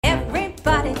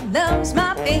loves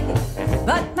my baby,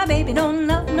 but my baby don't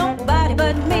love nobody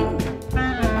but me.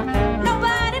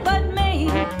 Nobody but me.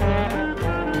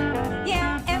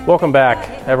 Yeah, Welcome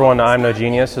back, everyone, to I'm No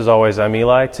Genius. As always, I'm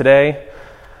Eli. Today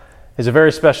is a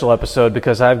very special episode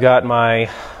because I've got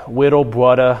my little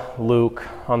brother, Luke,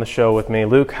 on the show with me.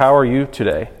 Luke, how are you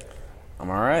today? I'm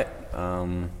all right.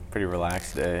 Pretty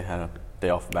relaxed today. Had a day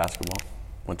off of basketball.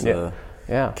 Went to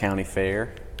the county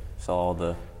fair. Saw all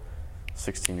the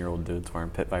 16-year-old dudes wearing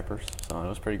pit vipers. So it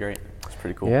was pretty great. It was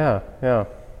pretty cool. Yeah.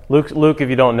 Luke, if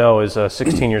you don't know, is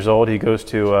 16 years old. He goes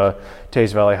to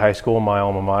Tays Valley High School, my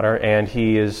alma mater, and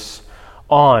he is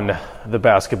on the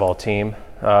basketball team.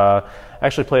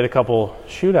 Actually played a couple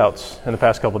shootouts in the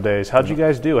past couple days. How'd you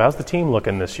guys do? How's the team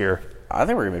looking this year? I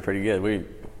think we're going to be pretty good.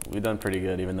 We've done pretty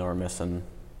good, even though we're missing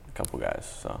a couple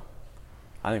guys. So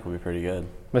I think we'll be pretty good.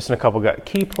 Missing a couple guys.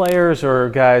 Key players or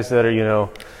guys that are,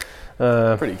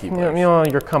 pretty key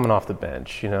players. You're coming off the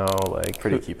bench, like...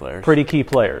 Pretty key players. Pretty key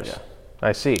players. Yeah.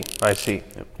 I see.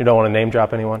 Yep. You don't want to name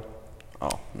drop anyone?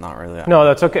 Oh, not really. No,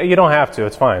 that's okay. You don't have to.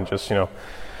 It's fine. Just,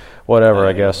 whatever,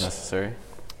 I guess. Necessary.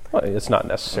 Well, it's not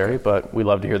necessary, but we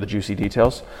love to hear the juicy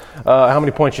details. How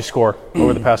many points you score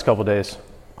over the past couple days?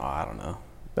 Oh, I don't know.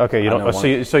 Okay, you don't.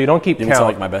 So you don't keep count. You mean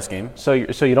like my best game? So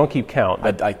you don't keep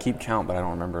count. I keep count, but I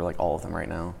don't remember like all of them right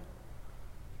now.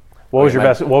 What was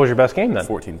your best game then?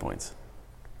 14 points.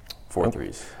 4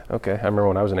 threes. Okay, I remember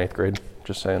when I was in 8th grade.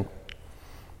 Just saying.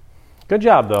 Good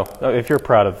job though. If you're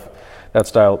proud of that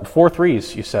style, 4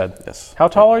 threes you said. Yes. How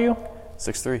tall are you?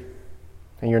 6'3".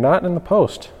 And you're not in the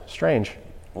post. Strange.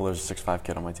 Well, there's a 6'5"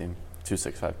 kid on my team. 2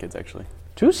 6'5" kids actually.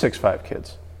 2 6'5"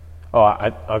 kids. Oh,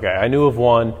 okay. I knew of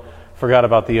one. Forgot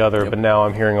about the other, but now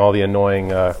I'm hearing all the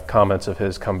annoying comments of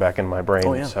his come back in my brain.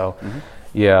 Oh, yeah. So,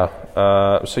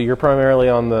 so you're primarily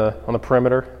on the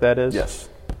perimeter, that is? Yes.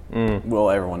 Well,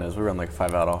 everyone is. We run like a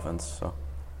 5-out offense. So.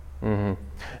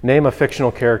 Name a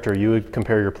fictional character you would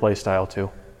compare your play style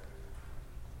to.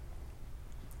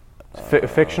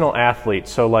 Fictional athlete.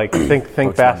 So, like, think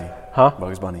Bugs fast. Bunny. Huh?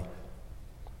 Bugs Bunny.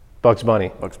 Bugs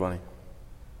Bunny. Bugs Bunny.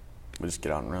 We just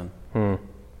get out and run.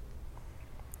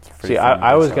 See,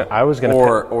 I was gonna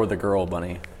or the girl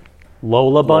bunny.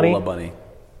 Lola Bunny. Lola Bunny.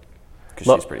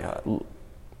 Because she's pretty hot.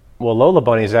 Well, Lola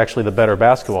Bunny is actually the better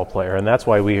basketball player, and that's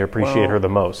why we appreciate her the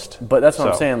most. But that's what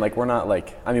I'm saying. Like, we're not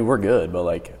like, I mean, we're good, but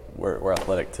like we're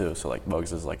athletic too. So like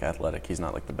Bugs is like athletic. He's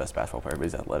not like the best basketball player, but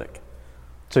he's athletic.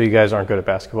 So you guys aren't good at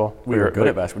basketball? We were good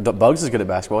at basketball. Bugs is good at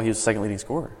basketball. He was the second leading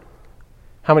scorer.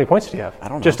 How many points did you have? I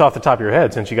don't know. Just off the top of your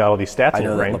head, since you got all these stats in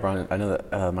your brain. I know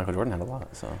that Michael Jordan had a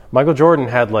lot. So Michael Jordan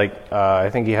had I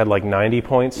think he had 90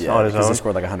 points on his own. He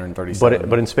scored like 137.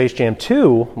 But in Space Jam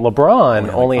 2,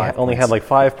 LeBron only had like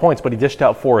 5 points, but he dished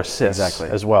out 4 assists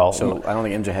as well. So I don't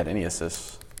think MJ had any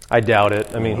assists. I doubt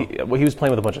it. I mean, he was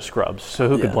playing with a bunch of scrubs, so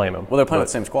who could blame him? Well, they're playing with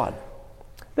the same squad.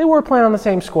 They were playing on the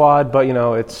same squad, but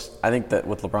it's. I think that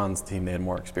with LeBron's team, they had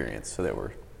more experience, so they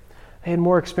had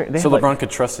more experience. So LeBron could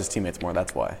trust his teammates more,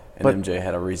 that's why. And MJ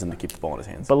had a reason to keep the ball in his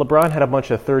hands. But LeBron had a bunch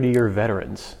of 30-year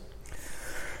veterans.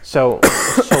 So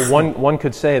one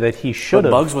could say that he should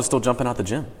have. But Bugs was still jumping out the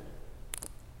gym.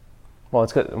 Well,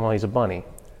 it's good. Well, he's a bunny.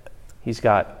 He's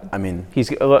got. I mean.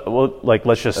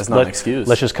 Let's just. That's not an excuse.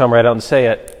 Let's just come right out and say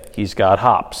it. He's got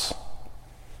hops.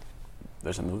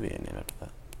 There's a movie named after that.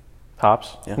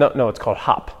 Hops? Yeah. No, it's called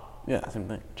Hop. Yeah, same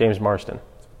thing. James Marsden.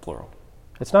 It's plural.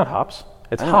 It's not hops.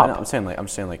 It's I know, hop. I know. I'm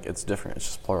saying like it's different. It's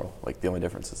just plural. Like the only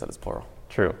difference is that it's plural.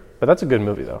 True, but that's a good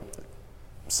movie though.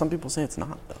 Some people say it's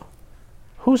not though.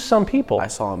 Who's some people? I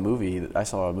saw a movie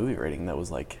rating that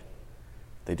was like,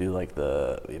 they do like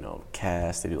the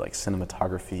cast, they do like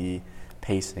cinematography,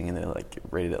 pacing, and they like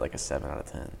rated it like a 7 out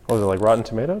of 10. Was it like Rotten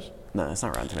Tomatoes? No, it's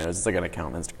not Rotten Tomatoes. It's like an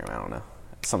account on Instagram. I don't know.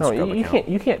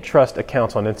 You can't trust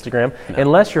accounts on Instagram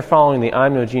unless you're following the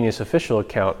I'm No Genius official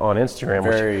account on Instagram.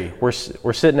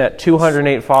 We're sitting at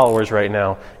 208 followers right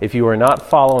now. If you are not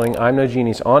following I'm No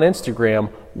Genius on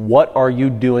Instagram, what are you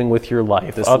doing with your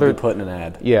life? This will be put in an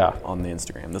ad. Yeah. On the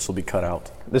Instagram. This will be cut out.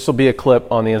 This will be a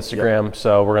clip on the Instagram.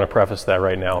 So we're going to preface that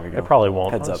right now. It probably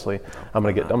won't. Heads honestly. up. I'm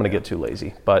gonna get too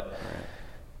lazy, but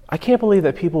I can't believe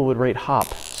that people would rate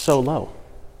Hop so low.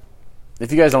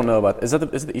 If you guys don't know about, is it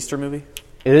the Easter movie?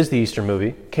 It is the Easter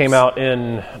movie. Came out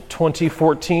in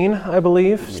 2014, I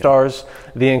believe. Yeah. Stars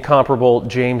the incomparable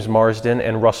James Marsden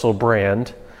and Russell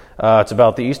Brand. It's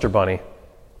about the Easter Bunny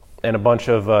and a bunch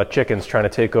of chickens trying to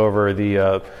take over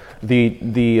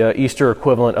the Easter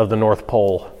equivalent of the North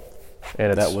Pole.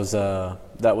 And that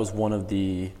was one of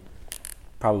the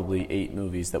probably 8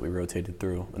 movies that we rotated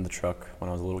through in the truck when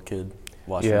I was a little kid.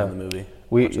 watching the movie.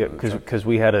 Because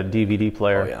we had a DVD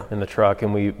player in the truck,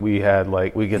 and we had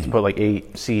we get to put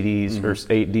 8 CDs or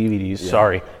 8 DVDs. Yeah.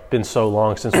 Sorry, been so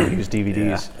long since we used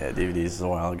DVDs. Yeah, DVDs is a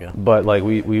while ago. But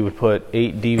we would put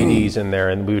 8 DVDs in there,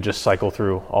 and we would just cycle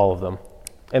through all of them.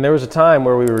 And there was a time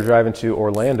where we were driving to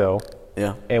Orlando,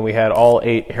 and we had all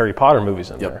 8 Harry Potter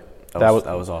movies in there. That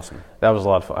was awesome. That was a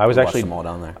lot of fun. I was watched them all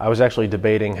down there. I was actually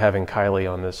debating having Kylie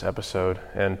on this episode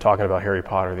and talking about Harry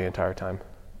Potter the entire time.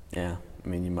 Yeah, I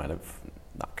mean, you might have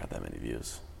not got that many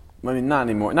views. I mean, not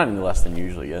anymore. Not any less than you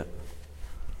usually get.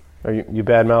 Are you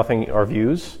bad-mouthing our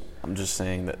views? I'm just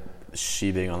saying that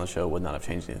she being on the show would not have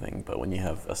changed anything. But when you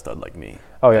have a stud like me,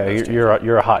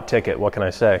 you're a hot ticket. What can I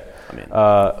say? I mean,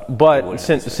 but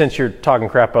since you're talking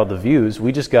crap about the views,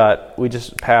 we just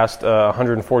passed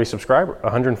 140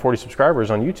 subscribers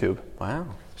on YouTube. Wow!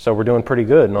 So we're doing pretty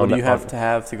good. What do you have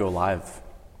to go live?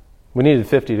 We needed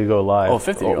 50 to go live. Oh,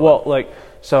 50 to go live. Well,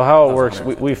 so how it works,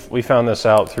 we found this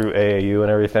out through AAU and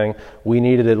everything. We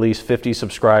needed at least 50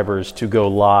 subscribers to go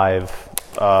live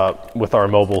with our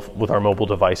mobile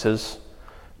devices.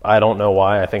 I don't know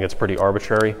why. I think it's pretty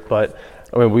arbitrary, but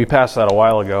I mean, we passed that a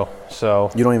while ago. So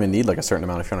you don't even need a certain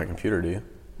amount if you're on a computer, do you?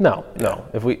 No.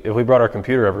 If we brought our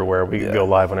computer everywhere, we could go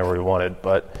live whenever we wanted.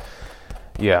 But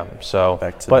yeah, so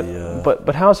back to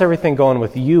but how's everything going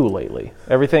with you lately?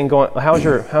 Everything going? How's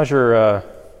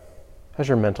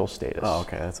your mental status? Oh,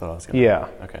 okay, that's what I was going to Yeah.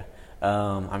 Okay.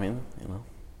 I mean,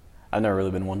 I've never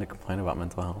really been one to complain about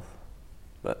mental health,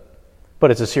 but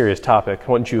it's a serious topic.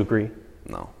 Wouldn't you agree?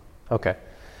 No. Okay.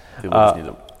 People just need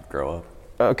to grow up.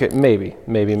 Okay, maybe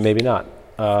not.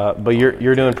 But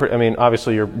you're doing.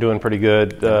 Obviously you're doing pretty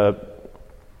good.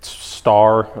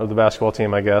 Star of the basketball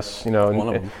team, I guess.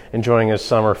 Enjoying his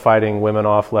summer, fighting women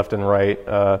off left and right.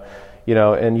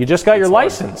 And you just got your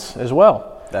license as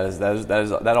well.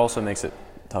 That also makes it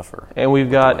tougher. And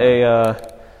we've got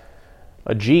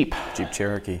a Jeep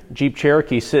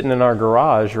Cherokee sitting in our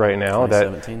garage right now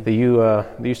that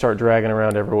you start dragging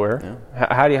around everywhere.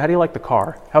 Yeah. How do you like the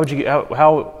car? How would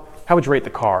you rate the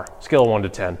car? Scale of 1 to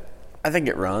 10. I think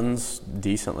it runs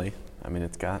decently. I mean,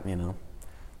 it's got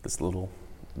this little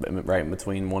right in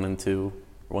between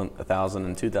 1,000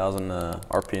 and 2,000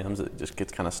 RPMs. It just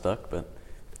gets kind of stuck, but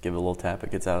give it a little tap,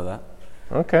 it gets out of that.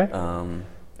 Okay.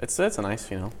 It's a nice,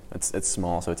 it's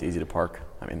small, so it's easy to park.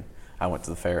 I mean, I went to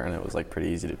the fair and it was pretty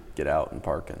easy to get out and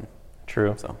park. And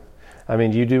True. So, I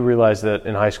mean, you do realize that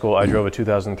in high school I drove a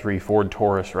 2003 Ford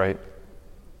Taurus, right?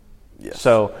 Yes.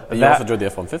 So you also drove the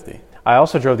F-150. I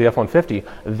also drove the F-150.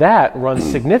 That runs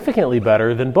significantly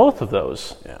better than both of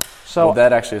those. Yeah. So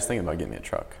Dad actually is thinking about getting me a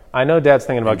truck. I know Dad's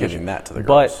thinking about giving that to the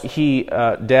girls.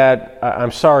 But Dad,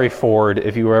 I'm sorry, Ford,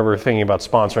 if you were ever thinking about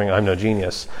sponsoring I'm No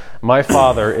Genius. My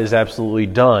father is absolutely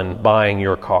done buying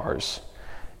your cars.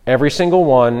 Every single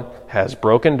one has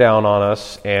broken down on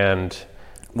us, and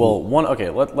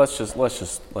let's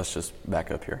just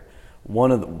back up here.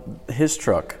 His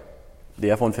truck,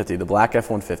 the F-150, the black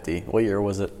F-150. What year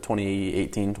was it?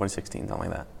 2018, 2016, something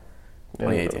like that.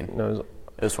 2018. No,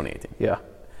 it was 2018. Yeah.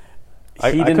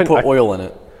 He didn't put oil in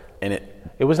it, and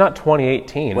it was not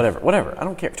 2018. Whatever. I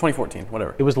don't care. 2014.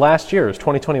 Whatever. It was last year. It was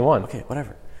 2021. Okay,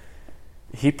 whatever.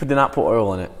 He did not put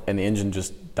oil in it, and the engine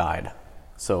just died.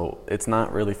 So it's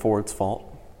not really Ford's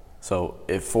fault. So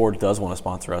if Ford does want to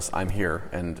sponsor us, I'm here,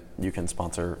 and you can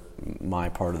sponsor my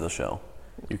part of the show.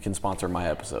 You can sponsor my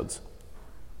episodes.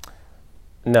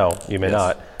 No, you may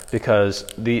not, because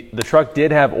the truck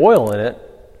did have oil in it,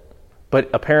 but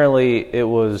apparently it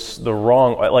was the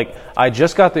wrong. I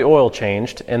just got the oil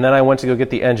changed, and then I went to go get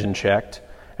the engine checked,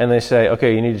 and they say,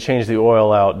 okay, you need to change the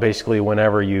oil out basically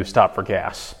whenever you stop for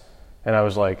gas. And I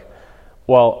was like,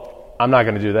 well, I'm not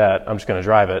going to do that. I'm just going to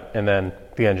drive it. And then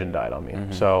the engine died on me.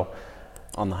 Mm-hmm. So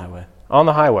on the highway. And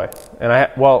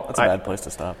that's a bad place to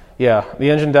stop. Yeah, the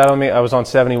engine died on me. I was on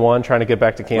 71 trying to get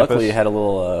back to campus. Luckily, you had a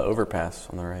little overpass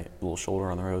on the right, a little shoulder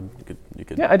on the road. You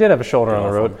could. Yeah, I did have a shoulder on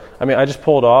the road. I mean, I just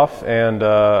pulled off, and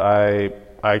I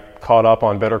caught up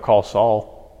on Better Call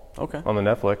Saul. Okay. On the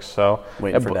Netflix. So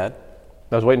waiting for Dad.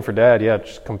 I was waiting for Dad. Yeah,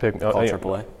 just come pick. Call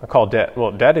AAA. I called Dad.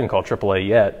 Well, Dad didn't call AAA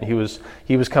yet. He was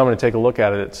coming to take a look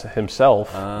at it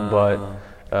himself, but.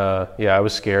 I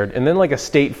was scared. And then a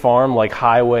State Farm,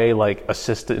 highway,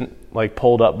 assistant,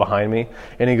 pulled up behind me,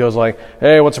 and he goes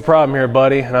hey, what's the problem here,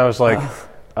 buddy? And I was like,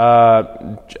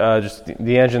 just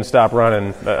the engine stopped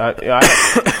running.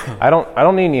 I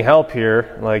don't need any help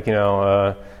here.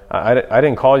 I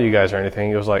didn't call you guys or anything.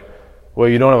 He was like, well,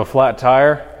 you don't have a flat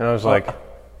tire? And I was like,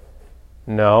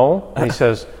 no. And he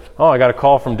says, oh, I got a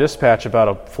call from dispatch about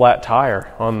a flat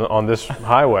tire on this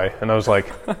highway. And I was like,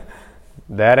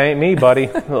 that ain't me, buddy.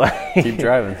 Keep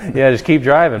driving. Yeah, just keep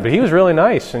driving. But he was really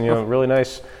nice, and really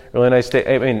nice state.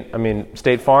 I mean,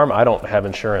 State Farm. I don't have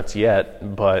insurance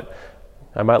yet, but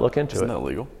I might look into it. Isn't that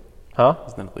illegal? Huh?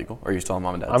 Isn't that illegal? Or are you still on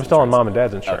mom and dad's? I'm still on mom and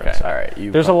dad's insurance. Okay, all right.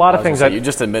 There's a lot of things that you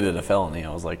just admitted a felony.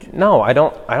 I was like, no, I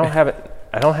don't have it.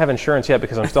 I don't have insurance yet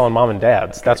because I'm still on mom and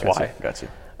dad's. Okay, That's gotcha, why. Got you.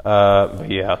 But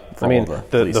yeah, For I mean all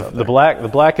the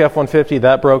black F-150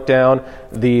 that broke down.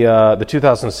 The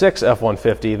 2006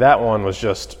 F-150, that one was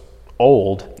just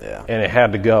old, Yeah. and it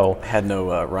had to go. Had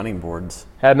no running boards.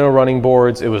 Had no running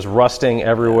boards. It was rusting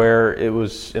everywhere. It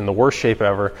was in the worst shape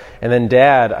ever. And then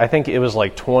Dad, I think it was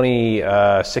like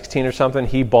 2016 or something,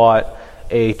 he bought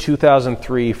a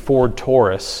 2003 Ford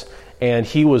Taurus, and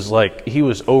he was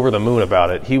over the moon about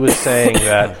it. He was saying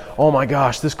that, oh my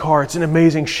gosh, this car, it's in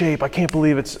amazing shape. I can't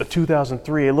believe it's a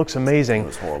 2003. It looks amazing. It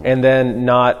was horrible. And then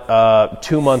not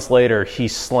 2 months later, he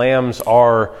slams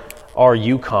our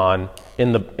Yukon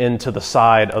into the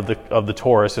side of the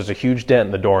Taurus. There's a huge dent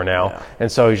in the door now. Yeah.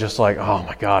 And so he's just like, oh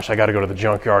my gosh, I got to go to the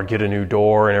junkyard, get a new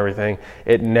door and everything.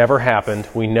 It never happened.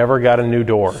 We never got a new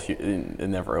door. It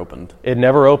never opened. It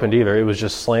never opened either. It was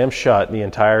just slammed shut the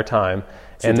entire time.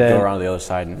 So and you then go around to the other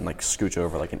side and like scooch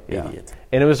over like an idiot.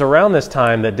 And it was around this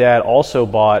time that Dad also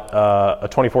bought a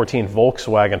 2014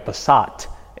 Volkswagen Passat.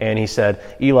 And he said,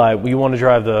 Eli, you want to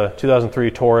drive the 2003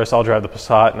 Taurus? I'll drive the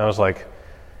Passat. And I was like,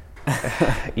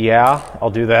 yeah,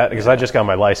 I'll do that because I just got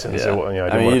my license. Yeah. So,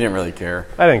 you didn't really care.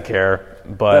 I didn't care,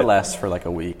 but That lasts for like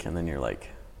a week, and then you're like,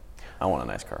 I want a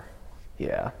nice car.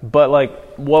 Yeah, but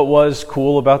like what was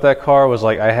cool about that car was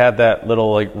like I had that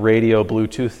little like radio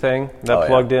Bluetooth thing that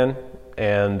plugged in,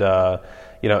 and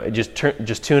it just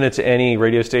tune it to any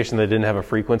radio station that didn't have a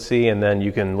frequency, and then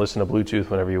you can listen to Bluetooth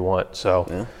whenever you want. So,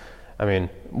 yeah. I mean,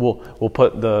 we'll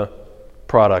put the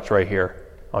product right here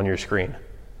on your screen.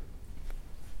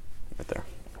 Right there.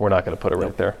 We're not going to put it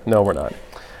right there. No, we're not.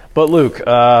 But Luke,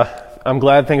 I'm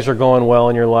glad things are going well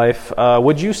in your life.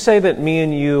 Would you say that me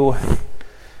and you,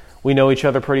 we know each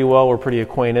other pretty well? We're pretty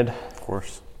acquainted. Of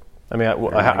course. I mean,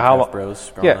 how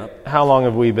bros growing up? How long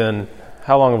have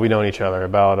we known each other?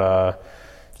 About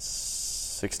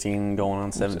 16 going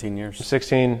on 17 years.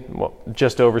 16, well,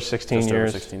 just over 16 years.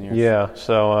 Over 16 years. Yeah,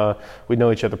 so we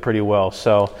know each other pretty well.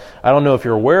 So I don't know if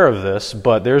you're aware of this,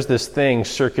 but there's this thing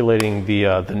circulating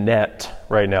the net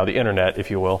right now, the internet, if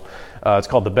you will. It's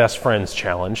called the Best Friends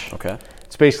Challenge. Okay.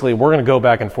 It's basically we're going to go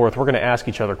back and forth. We're going to ask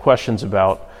each other questions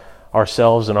about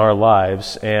ourselves and our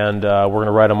lives, and we're going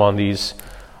to write them on these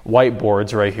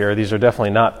whiteboards right here. These are definitely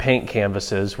not paint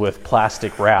canvases with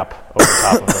plastic wrap over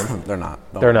top of them. They're not.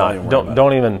 They're not.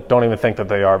 Don't even think that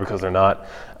they are because they're not.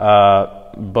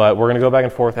 But we're going to go back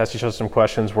and forth, ask each other some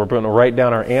questions. We're going to write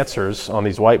down our answers on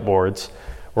these whiteboards.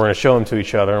 We're going to show them to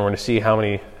each other, and we're going to see how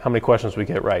many questions we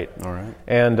get right. All right.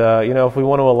 And if we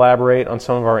want to elaborate on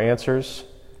some of our answers,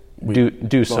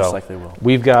 do so. Most likely will.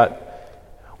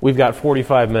 We've got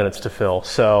 45 minutes to fill,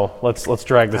 so let's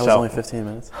drag this out. That was only 15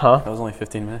 minutes? Huh? That was only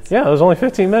 15 minutes? Yeah, it was only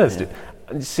 15 minutes,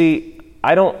 dude. See,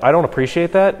 I don't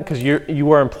appreciate that because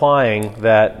you are implying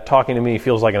that talking to me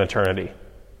feels like an eternity.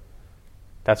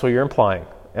 That's what you're implying,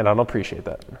 and I don't appreciate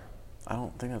that. I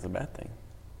don't think that's a bad thing.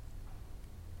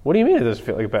 What do you mean it doesn't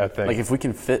feel like a bad thing? Like if we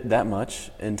can fit that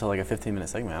much into like a 15-minute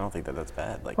segment, I don't think that's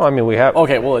bad. Like, well, I mean, we have.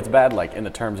 Okay, well, it's bad like in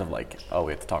the terms of like, oh,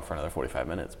 we have to talk for another 45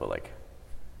 minutes, but like,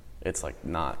 it's like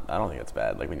not. I don't think it's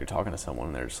bad. Like when you're talking to someone,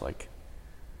 and they're just like,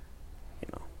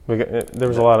 there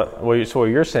was a lot of. So what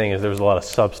you're saying is there was a lot of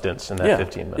substance in that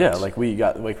 15 minutes. Yeah, like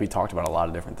we talked about a lot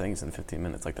of different things in 15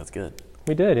 minutes. Like that's good.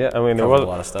 We did, yeah. I mean, there wasn't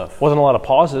a lot of stuff. Wasn't a lot of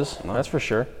pauses. No. That's for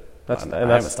sure. I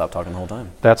haven't stopped talking the whole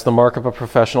time. That's the mark of a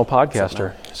professional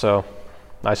podcaster. So,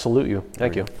 I salute you.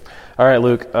 Thank you. All right,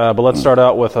 Luke. But let's start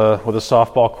out with a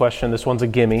softball question. This one's a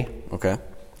gimme. Okay.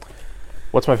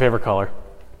 What's my favorite color?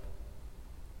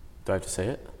 Do I have to say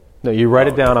it? No, you write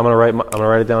it down. I'm gonna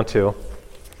write it down too.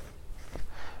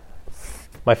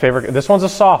 My favorite. This one's a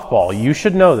softball. You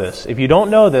should know this. If you don't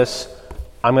know this,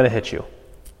 I'm gonna hit you.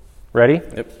 Ready?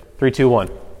 Yep. 3, 2, 1.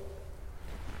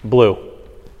 Blue.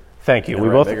 Thank you.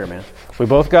 Bigger, man. We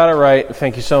both got it right.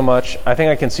 Thank you so much. I think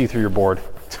I can see through your board.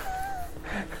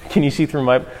 Can you see through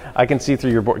I can see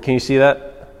through your board. Can you see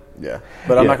that? Yeah.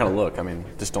 But I'm not going to look. I mean,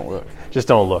 just don't look. Just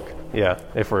don't look. Yeah.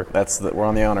 We're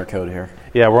on the honor code here.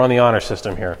 Yeah, we're on the honor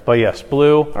system here. But yes,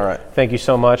 blue. All right. Thank you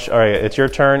so much. All right, it's your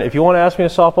turn. If you want to ask me a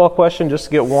softball question, just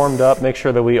to get warmed up, make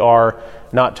sure that we are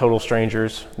not total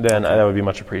strangers, then that would be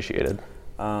much appreciated.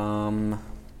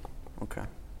 Okay.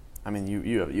 I mean,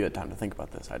 you had time to think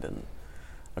about this. I didn't.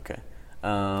 Okay.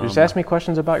 Just ask me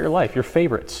questions about your life, your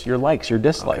favorites, your likes, your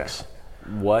dislikes. Okay.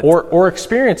 What? Or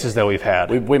experiences that we've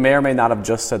had. We may or may not have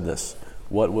just said this.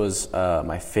 What was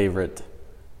my favorite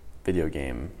video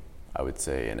game, I would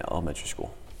say, in elementary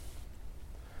school?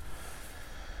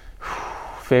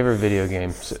 Favorite video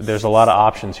game. There's a lot of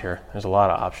options here.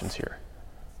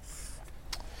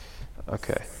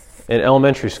 Okay. In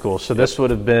elementary school. So this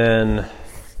would have been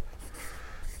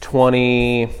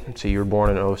let's see, you were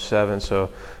born in 07. So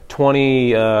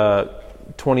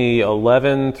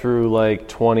 2011 through like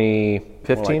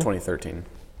 2015? More like 2013.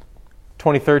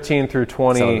 2013 through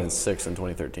 6 in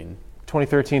 2013.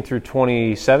 2013 through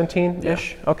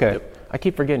 2017-ish? Yeah. Okay. Yep. I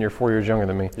keep forgetting you're 4 years younger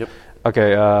than me. Yep.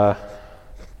 Okay. All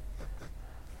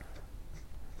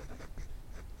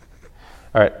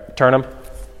right. Turn them.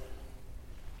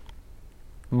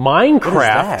 Minecraft.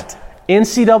 What is that?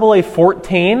 NCAA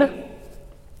 14?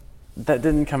 That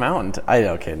didn't come out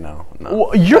okay, no.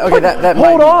 Well, you're okay,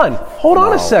 hold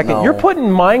on a second. No. You're putting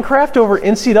Minecraft over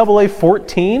NCAA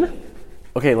 14?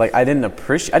 Okay, like I didn't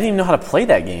even know how to play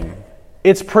that game.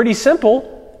 It's pretty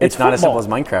simple. It's not as simple as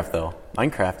Minecraft though.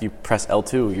 Minecraft, you press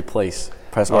L2, you place.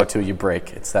 Press R2, you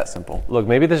break. It's that simple. Look,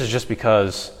 maybe this is just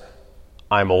because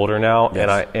I'm older now,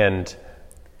 yes.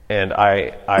 and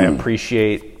I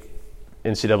appreciate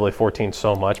NCAA 14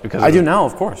 so much because I do now,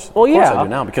 of course. Well, yeah, of course I do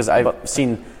now because I've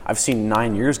seen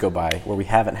 9 years go by where we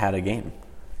haven't had a game.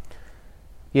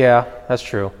 Yeah, that's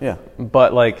true. Yeah,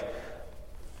 but like,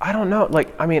 I don't know.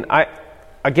 Like, I mean,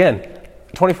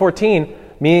 2014,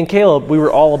 me and Caleb, we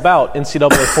were all about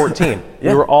NCAA 14. Yeah.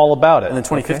 We were all about it. And then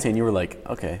 2015, you were like,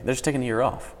 okay, they're just taking the year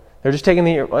off. They're just taking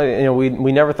the year. You know, we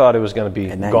never thought it was going to be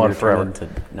gone forever. And that year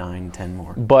turned into 9, 10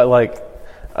 more. But like.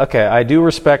 Okay, I do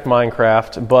respect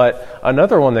Minecraft, but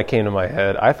another one that came to my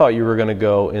head, I thought you were going to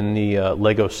go in the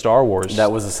Lego Star Wars.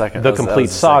 That was the second. The complete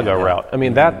saga route. I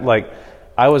mean, that, like,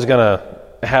 I was going to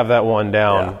have that one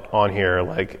down on here.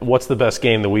 Like, what's the best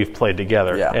game that we've played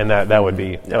together? Yeah. And that would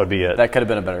be it. That could have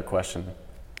been a better question.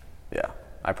 Yeah,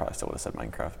 I probably still would have said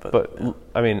Minecraft. But yeah.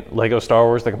 I mean, Lego Star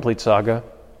Wars, the complete saga,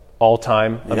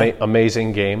 all-time,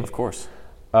 amazing game. Of course.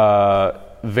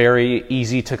 Very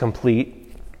easy to complete.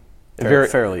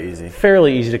 Fairly easy.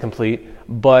 Fairly easy to complete,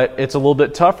 but it's a little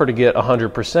bit tougher to get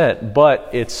 100%. But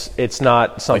it's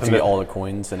not something like to get all the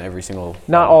coins and every single.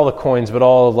 Not all the coins, but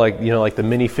all of like like the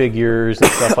minifigures and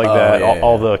stuff like that.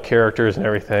 All the characters and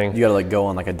everything. You got to like go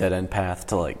on like a dead end path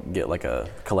to like get like a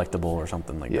collectible or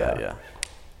something like that. Yeah.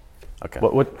 Okay.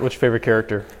 What's your favorite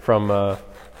character from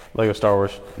Lego Star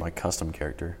Wars? My custom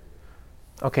character.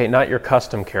 Okay, not your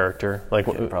custom character. Like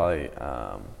probably.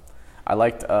 I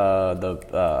liked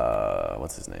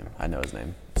what's his name? I know his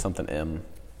name. Something M.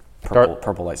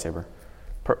 Purple lightsaber.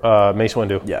 Mace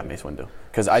Windu. Yeah, Mace Windu.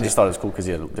 Because I just thought it was cool because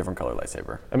he had a different color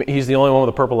lightsaber. I mean, he's the only one with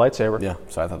a purple lightsaber. Yeah,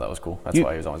 so I thought that was cool. That's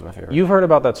why he was always my favorite. You've heard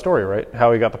about that story, right?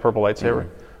 How he got the purple lightsaber?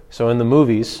 Mm-hmm. So in the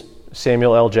movies,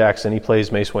 Samuel L. Jackson, he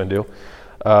plays Mace Windu.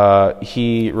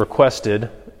 He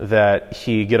requested that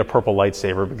he get a purple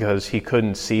lightsaber because he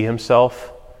couldn't see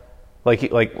himself.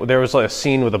 Like there was like a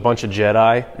scene with a bunch of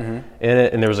Jedi in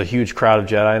it, and there was a huge crowd of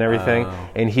Jedi and everything,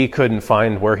 and he couldn't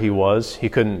find where he was. He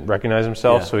couldn't recognize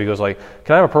himself, so he goes like,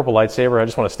 "Can I have a purple lightsaber? I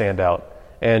just want to stand out."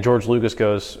 And George Lucas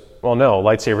goes, "Well, no,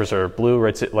 lightsabers are blue,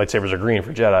 lightsabers are green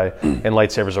for Jedi, and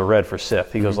lightsabers are red for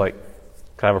Sith." He goes like,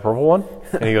 "Can I have a purple one?"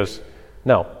 And he goes,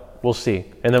 "No, we'll see."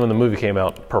 And then when the movie came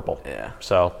out, purple. Yeah.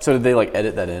 So did they like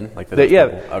edit that in? Like they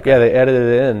edited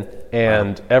it in,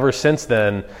 and ever since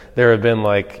then there have been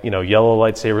like yellow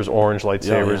lightsabers, orange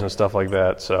lightsabers, and stuff like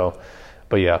that. So,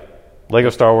 but yeah, Lego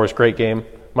Star Wars, great game.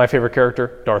 My favorite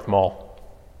character, Darth Maul.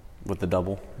 With the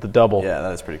double. The double. Yeah,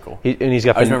 that is pretty cool. He's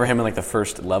got. I remember him in like the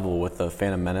first level with the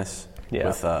Phantom Menace. Yeah.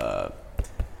 With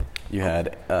you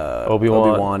had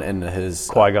Obi-Wan and his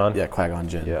Qui-Gon. Qui-Gon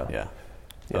Jinn. Yeah.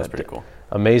 That was pretty cool.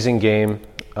 Amazing game.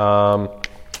 All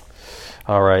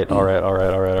right.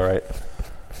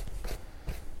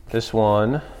 This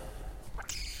one,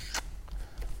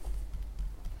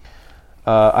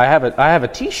 I have a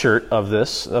T-shirt of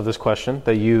this question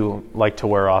that you like to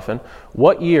wear often.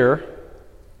 What year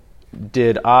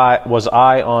was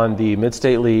I on the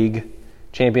Mid-State League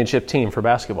championship team for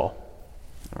basketball?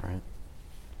 All right.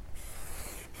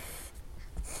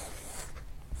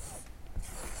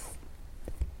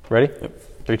 Ready?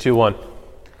 Yep. 3, 2, 1.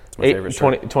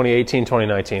 2018,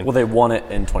 2019. Well, they won it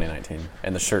in 2019,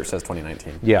 and the shirt says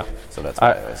 2019. Yeah. So that's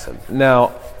what I said.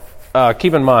 Now,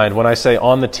 keep in mind, when I say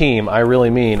on the team, I really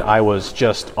mean I was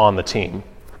just on the team.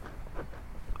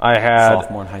 I had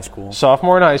sophomore in high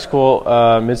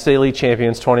school, Mid-State League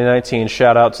champions 2019.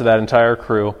 Shout out to that entire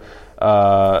crew.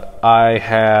 I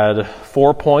had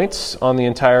 4 points on the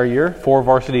entire year, 4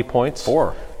 varsity points.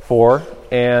 4,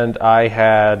 and I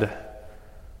had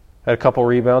a couple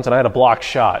rebounds, and I had a block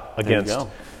shot against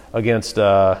against,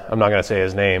 I'm not going to say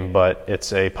his name, but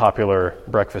it's a popular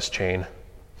breakfast chain.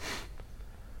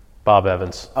 Bob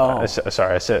Evans. Oh.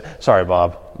 Sorry,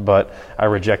 Bob, but I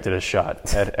rejected his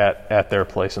shot at their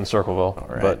place in Circleville. All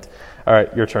right. But, all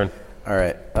right, your turn. All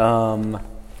right.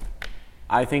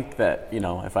 I think that,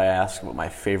 if I ask what my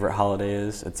favorite holiday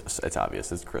is, it's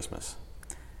obvious. It's Christmas.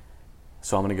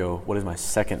 So I'm going to go, what is my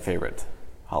second favorite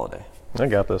holiday? I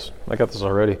got this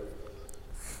already.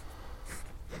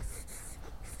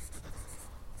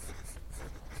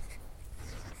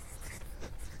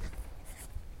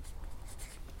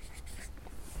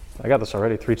 I got this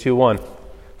already. 3, 2, 1.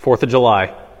 4th of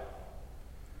July.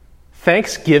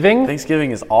 Thanksgiving?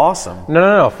 Thanksgiving is awesome.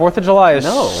 No. 4th of July is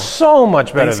so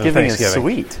much better than Thanksgiving.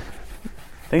 Thanksgiving is sweet.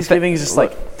 Thanksgiving is just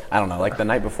like, I don't know, like the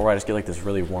night before I just get like this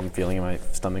really warm feeling in my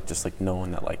stomach, just like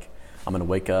knowing that like I'm going to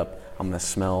wake up, I'm going to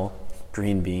smell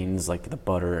green beans, like the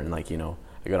butter, and like, I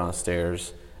go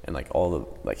downstairs and like all the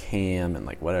like ham and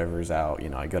like whatever's out,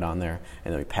 I go down there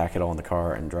and then we pack it all in the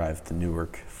car and drive to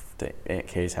Newark to Aunt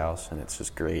Kay's house, and it's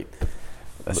just great.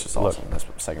 That's just awesome. That's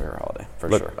my second favorite holiday, for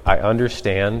sure. I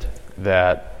understand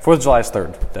that 4th of July is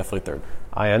third, definitely third.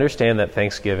 I understand that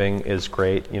Thanksgiving is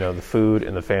great, the food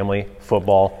and the family,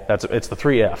 football, it's the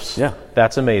 3 Fs. Yeah.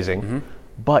 That's amazing. Mm-hmm.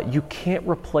 But you can't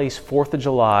replace 4th of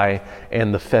July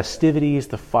and the festivities,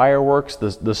 the fireworks,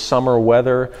 the summer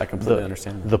weather. I completely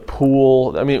understand that. The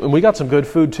pool. I mean, we got some good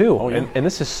food too. Oh, yeah. And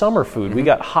this is summer food. Mm-hmm. We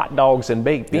got hot dogs and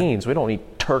baked beans. We don't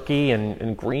eat turkey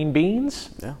and green beans.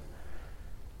 Yeah.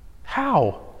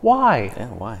 How? Why? Yeah,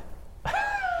 why?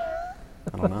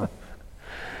 I don't know.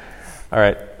 All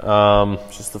right.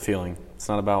 It's just the feeling. It's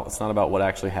not about what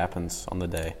actually happens on the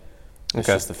day. It's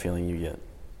just the feeling you get.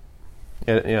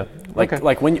 Yeah.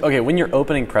 Like when you're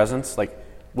opening presents, like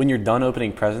when you're done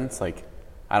opening presents, like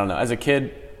I don't know. As a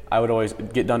kid, I would always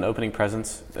get done opening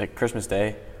presents like Christmas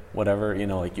Day, whatever.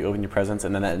 Like you open your presents,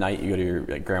 and then that night you go to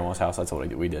your grandma's house. That's what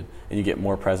we did, and you get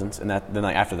more presents, and then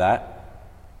like after that,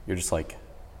 you're just like,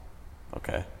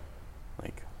 okay,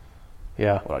 like,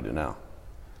 yeah, what do I do now?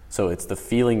 So it's the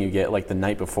feeling you get like the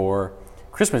night before.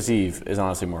 Christmas Eve is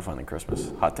honestly more fun than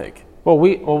Christmas. Hot take. Well,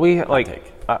 we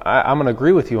like. I'm going to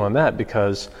agree with you on that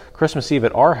because Christmas Eve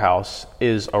at our house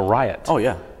is a riot. Oh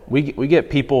yeah. We get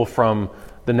people from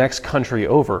the next country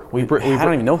over. I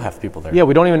don't even know half the people there. Yeah,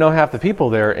 we don't even know half the people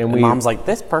there, and mom's like,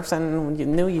 this person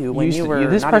knew you when you were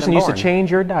this not person even used born. to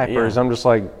change your diapers. Yeah. I'm just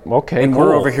like, okay, and cool.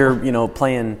 we're over here,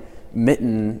 playing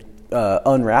mitten.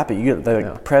 Unwrap it. You get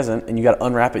the present, and you got to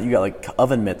unwrap it. You got like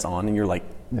oven mitts on, and you're like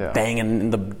banging in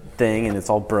the thing, and it's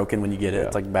all broken when you get it. Yeah.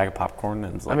 It's like a bag of popcorn,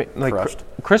 and it's like crushed.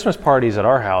 Christmas parties at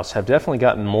our house have definitely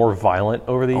gotten more violent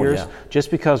over the years,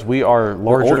 just because we are larger,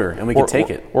 we're older, and we can take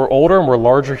it. We're older, and we're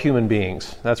larger human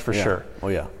beings. That's for sure. Oh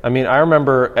yeah. I mean, I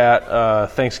remember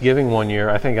at Thanksgiving one year.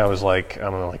 I think I was like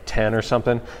 10 or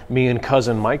something. Me and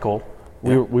cousin Michael,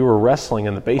 we were wrestling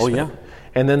in the basement. Oh yeah.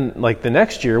 And then, like, the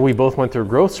next year, we both went through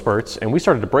growth spurts, and we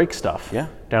started to break stuff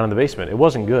down in the basement. It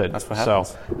wasn't good. That's what happens.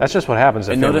 So that's just what happens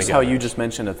at And family notice how gatherings. you just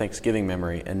mentioned a Thanksgiving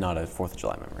memory and not a 4th of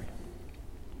July memory.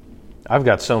 I've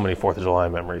got so many 4th of July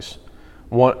memories.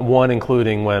 One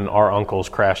including when our uncles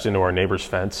crashed into our neighbor's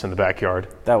fence in the backyard.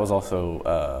 That was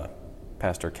also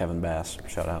Pastor Kevin Bass.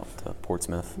 Shout out to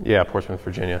Portsmouth. Yeah, Portsmouth,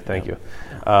 Virginia. Thank you.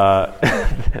 But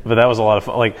that was a lot of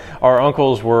fun. Like, our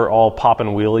uncles were all popping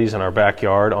wheelies in our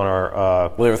backyard on our.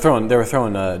 Well, they were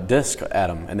throwing a disc at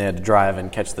them, and they had to drive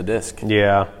and catch the disc.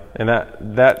 Yeah, and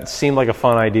that seemed like a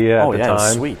fun idea at the time. It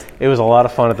was sweet. It was a lot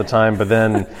of fun at the time, but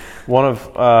then one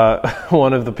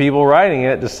of the people riding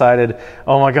it decided,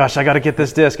 oh my gosh, I got to get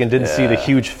this disc, and didn't see the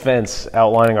huge fence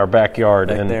outlining our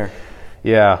backyard. Right there.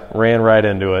 Yeah, ran right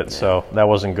into it, so that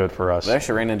wasn't good for us. I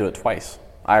actually ran into it twice.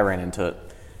 I ran into it.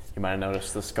 You might have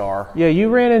noticed the scar. Yeah,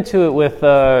 you ran into it with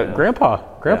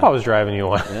Grandpa. Grandpa was driving you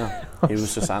on. Yeah, he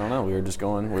was just, I don't know, we were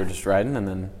just riding, and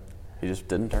then he just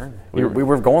didn't turn. We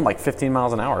were going like 15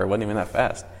 miles an hour. It wasn't even that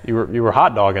fast. You were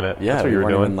hot dogging it. Yeah, that's what you were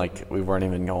doing. We weren't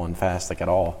even going fast like at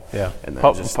all. Yeah, and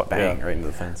then just bang right into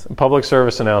the fence. Public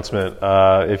service announcement: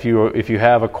 if you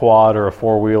have a quad or a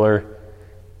 4-wheeler,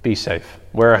 be safe.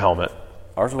 Wear a helmet.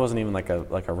 Ours wasn't even like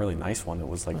a really nice one. It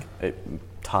was like it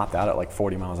topped out at like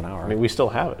 40 miles an hour. I mean, we still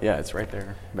have it. Yeah, it's right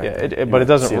there. But it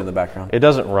doesn't. See it in the background. It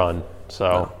doesn't run.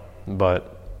 So,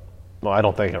 but I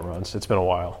don't think it runs. It's been a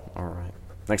while. All right.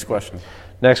 Next question.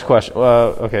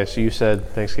 Okay, so you said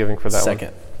Thanksgiving for that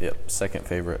second. One? Yep, second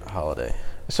favorite holiday.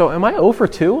 So am I 0 for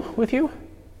 2 with you?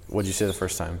 What'd you say the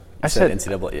first time? I said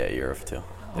NCAA. Yeah, you're 0 for 2. Yep.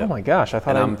 Oh my gosh, I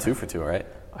thought I'm 2 for 2, right?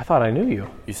 I thought I knew you.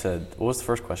 You said, what was the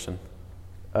first question?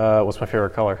 What's my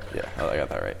favorite color? Yeah, I got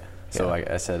that right. So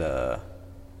I said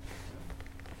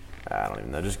I don't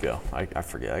even know. Just go. I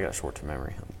forget. I got a short-term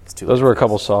memory. It's too. Those were a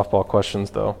couple softball questions,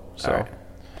 though. So,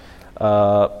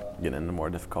 getting into more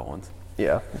difficult ones.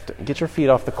 Yeah. Get your feet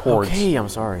off the cords. Okay, I'm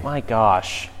sorry. My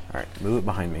gosh. All right, move it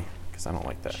behind me because I don't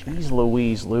like that. Jeez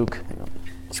Louise, Luke.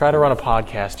 Try to run a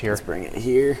podcast here. Let's bring it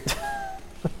here.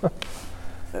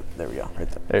 There we go. Right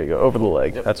there. There you go. Over the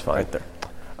leg. Yep, That's fine. Right there.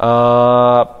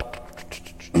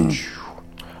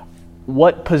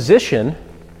 What position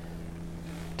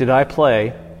did I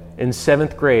play in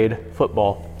 7th grade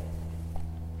football?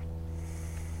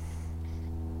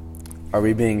 Are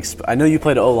we being? I know you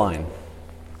played O-line.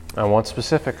 I want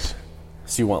specifics.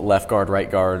 So you want left guard,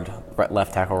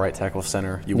 left tackle, right tackle,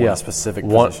 center. You want a specific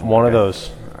position. One of those.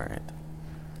 All right.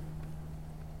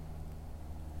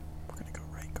 We're gonna go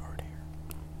right guard here.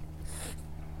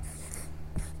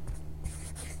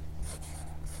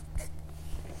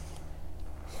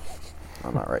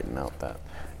 I'm not writing out that.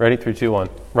 Ready? 3, 2, 1.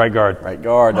 Right guard. Right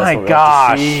guard. That's My what we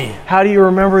have to gosh! see. How do you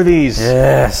remember these?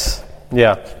 Yes.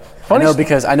 Yeah. Funny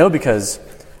I know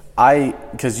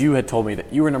because you had told me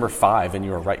that you were number 5 and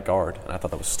you were right guard, and I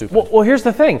thought that was stupid. Well, here's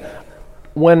the thing.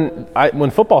 When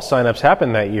football signups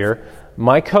happened that year,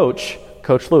 my coach,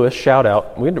 Coach Lewis, shout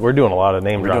out. We're doing a lot of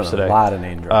name drops today. A lot of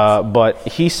name drops. But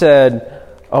he said,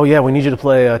 "Oh yeah, we need you to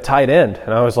play a tight end,"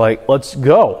 and I was like, "Let's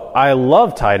go! I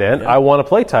love tight end. Yeah. I want to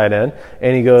play tight end."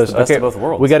 And he goes, It's the best "Okay, of both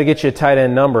worlds. we got to get you a tight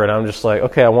end number." And I'm just like,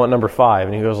 "Okay, I want number 5."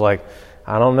 And he goes like,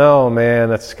 "I don't know, man.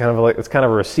 That's kind of a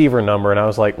receiver number." And I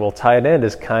was like, "Well, tight end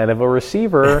is kind of a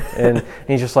receiver." And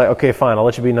he's just like, "Okay, fine. I'll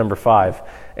let you be number 5."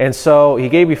 And so he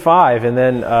gave me 5, and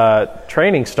then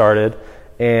training started,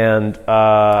 and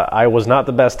I was not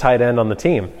the best tight end on the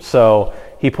team. So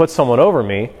he put someone over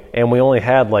me, and we only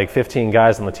had like 15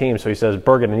 guys on the team. So he says,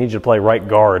 "Bergen, I need you to play right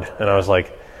guard." And I was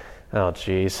like, "Oh,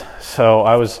 geez." So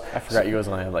I forgot you guys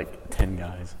only had like 10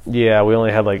 guys. Yeah, we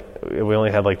only had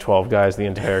like 12 guys the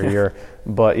entire year.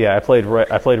 But yeah, I played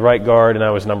right guard, and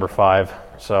I was number 5.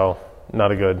 So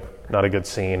not a good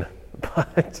scene.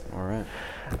 But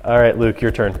all right, Luke,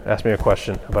 your turn. Ask me a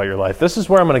question about your life. This is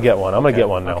where I'm going to get one. I'm going to get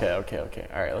one now. Okay.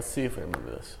 All right, let's see if we remember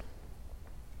this.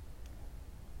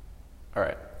 All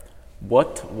right.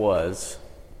 What was...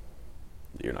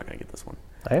 You're not going to get this one.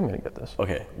 I am going to get this.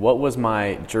 Okay. What was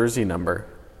my jersey number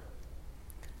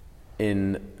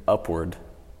in upward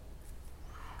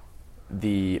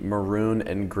the maroon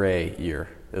and gray year?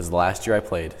 It was the last year I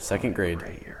played, 2nd grade.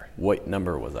 What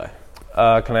number was I?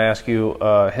 Can I ask you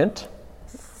a hint?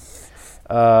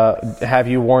 Have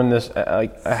you worn this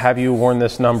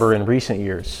number in recent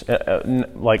years,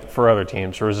 like for other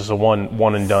teams, or is this a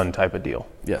one and done type of deal?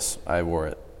 Yes, I wore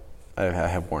it. I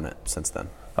have worn it since then.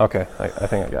 Okay, I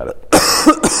think I got it.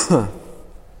 All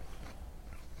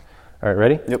right,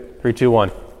 ready? Yep. 3, 2,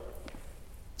 1.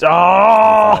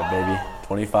 Oh, 25, baby,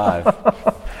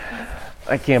 25.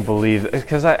 I can't believe it,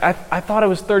 because I thought it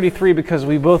was 33 because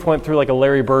we both went through like a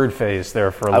Larry Bird phase there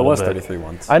for a little bit. I was 33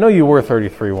 once. I know you were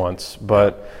 33 once,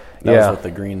 but that was with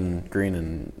the green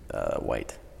and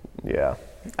white. Yeah.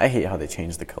 I hate how they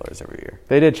change the colors every year.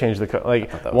 They did change the color.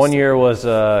 Like one year was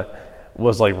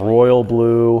like royal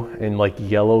blue and like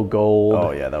yellow gold.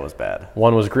 Oh yeah, that was bad.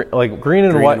 One was green and white. Green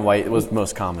and white was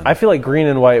most common. I feel like green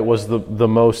and white was the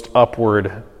most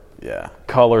upward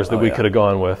colors that we could have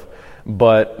gone with.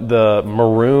 But the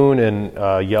maroon and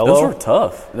yellow, those were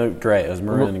tough. No, gray. It was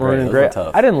maroon and gray. Those were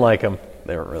tough. I didn't like them.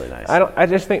 They were really nice. I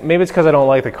just think maybe it's because I don't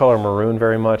like the color maroon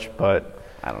very much. But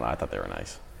I don't know. I thought they were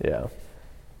nice. Yeah.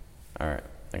 All right.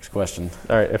 Next question.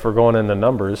 All right. If we're going into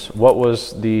numbers, what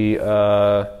was the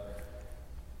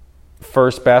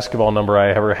first basketball number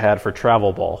I ever had for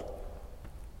travel ball?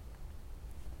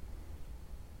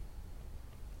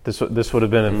 This would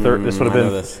have been in third. This would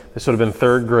have been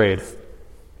 3rd grade.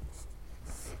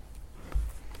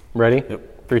 Ready?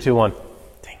 Yep. 3, 2, 1.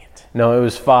 Dang it. No, it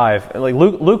was 5. Like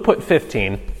Luke put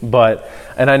 15,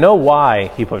 and I know why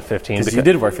he put 15. Because you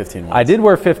did wear 15 once. I did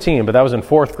wear 15, but that was in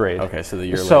 4th grade. Okay, so the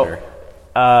year later.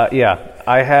 Yeah,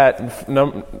 I had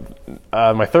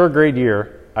my 3rd grade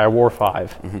year. I wore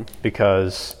 5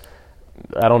 because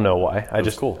I don't know why. It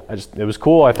was cool. It was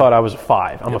cool. I thought I was a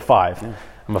 5. I'm a 5. Yeah.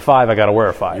 I'm a 5. I got to wear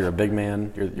a 5. You're a big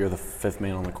man. You're the 5th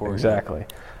man on the court. Exactly.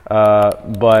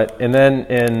 And then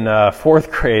in 4th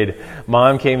grade,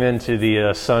 Mom came into the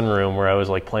sunroom where I was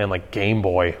like playing like Game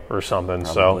Boy or something.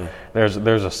 Probably. So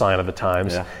there's a sign of the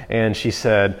times. Yeah. And she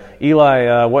said,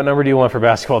 "Eli, what number do you want for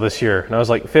basketball this year?" And I was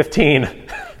like, 15.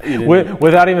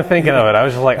 Without even thinking of it, I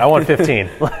was just like, "I want 15."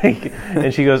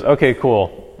 And she goes, "Okay,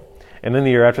 cool." And then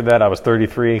the year after that, I was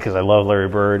 33 because I love Larry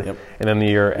Bird. Yep. And then the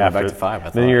year after, back to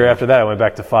 5. Then the year after that, I went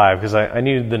back to 5 because I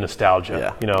needed the nostalgia.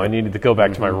 Yeah. You know, I needed to go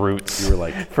back to my roots. You were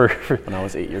like, for when I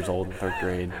was 8 years old in 3rd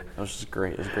grade. That was just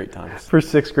great. It was great times. For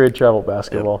 6th grade travel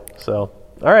basketball. Yep. So,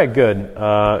 all right, good.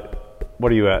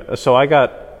 What are you at? So I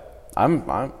got. I'm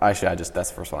actually. That's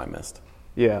the first one I missed.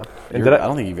 Yeah. And I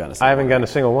don't think you've gotten a single one. I haven't gotten a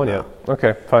single one yet.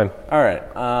 Okay, fine. All right.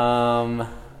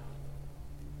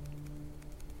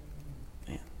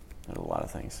 Man, there's a lot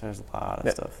of things. There's a lot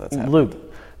of stuff that's happened.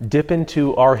 Luke, dip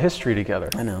into our history together.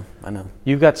 I know.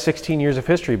 You've got 16 years of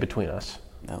history between us.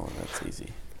 No, that's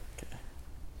easy. Okay.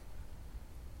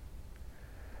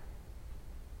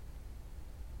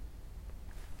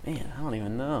 Man, I don't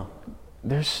even know.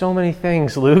 There's so many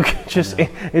things, Luke.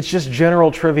 It's just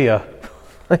general trivia.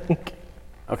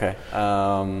 Okay.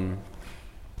 Man.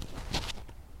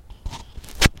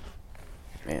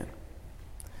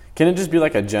 Can it just be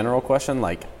like a general question?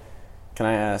 Like, can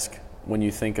I ask, when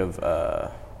you think of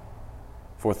 4th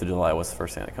of July, what's the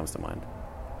first thing that comes to mind?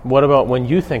 What about when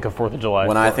you think of 4th of July?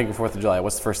 When I think of 4th of July,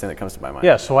 what's the first thing that comes to my mind?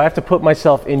 Yeah, so I have to put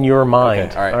myself in your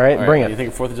mind. Okay, all right, bring it. When you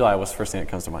think of 4th of July, what's the first thing that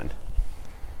comes to mind?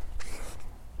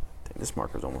 This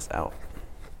marker's almost out.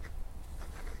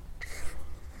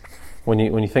 When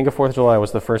you think of 4th of July,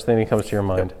 what's the first thing that comes to your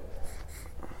mind? Yep.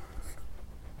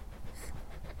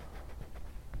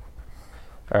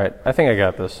 All right, I think I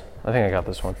got this.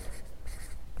 One.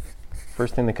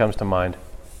 First thing that comes to mind.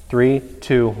 3,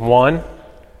 2, 1.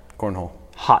 Cornhole.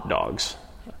 Hot dogs.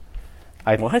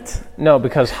 What? No,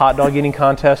 because hot dog eating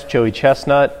contest, Joey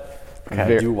Chestnut.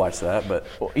 Okay, I do watch that, but...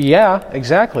 Yeah,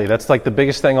 exactly. That's like the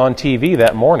biggest thing on TV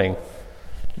that morning.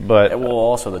 But well,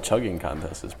 also the chugging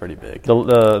contest is pretty big.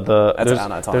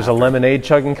 There's a lemonade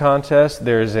chugging contest.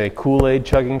 There's a Kool-Aid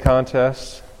chugging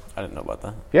contest. I didn't know about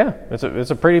that. Yeah, it's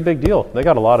a pretty big deal. They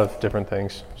got a lot of different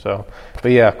things. So,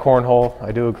 but yeah, cornhole.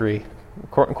 I do agree.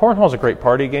 Cornhole's a great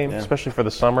party game, especially for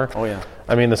the summer. Oh yeah.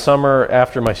 I mean, the summer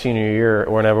after my senior year,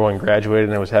 when everyone graduated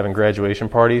and I was having graduation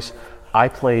parties, I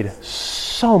played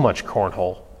so much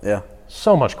cornhole. Yeah.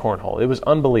 So much cornhole. It was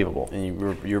unbelievable. And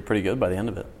you were pretty good by the end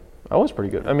of it. I was pretty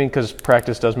good. I mean, because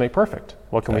practice does make perfect.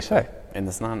 What can we say? And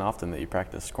it's not often that you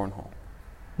practice cornhole.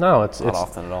 No, it's not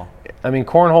often at all. I mean,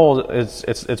 cornhole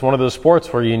it's one of those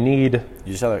sports where you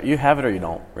have it or you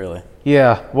don't, really.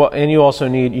 Yeah. Well, and you also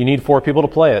need 4 people to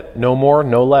play it. No more,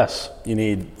 no less. You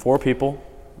need 4 people,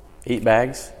 8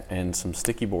 bags, and some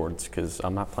sticky boards because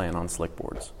I'm not playing on slick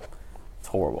boards. It's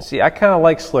horrible. See, I kind of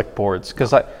like slick boards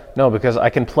because I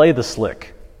can play the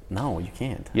slick. No, you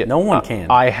can't. Yeah, no one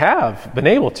can. I have been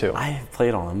able to. I have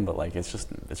played on them, but like it's just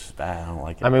bad. I don't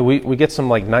like it. I mean, we get some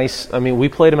like nice. I mean, we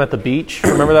played them at the beach.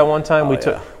 Remember that one time we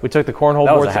took the cornhole boards.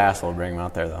 That was a hassle to bring them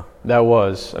out there, though. That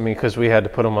was. I mean, because we had to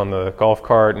put them on the golf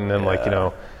cart and then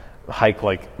hike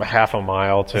like half a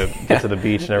mile to get to the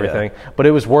beach and everything. But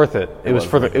it was worth it. It was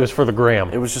for the gram.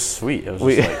 It was just sweet. It was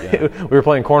we were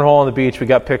playing cornhole on the beach. We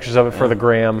got pictures of it for the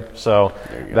gram. So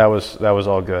that was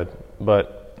all good.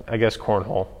 But I guess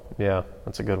cornhole. Yeah,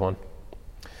 that's a good one.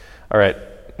 All right,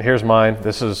 here's mine.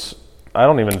 I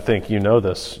don't even think you know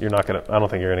this. I don't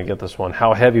think you're gonna get this one.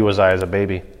 How heavy was I as a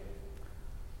baby?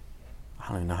 I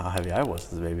don't even know how heavy I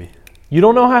was as a baby. You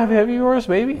don't know how heavy you were as a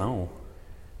baby? No.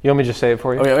 You want me to just say it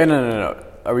for you? Okay, wait, no.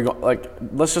 Are we going,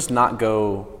 let's just not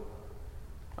go,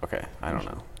 okay, I don't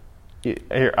know.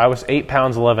 Here, I was 8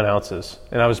 pounds, 11 ounces,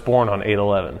 and I was born on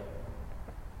 8/11.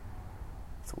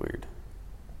 That's weird.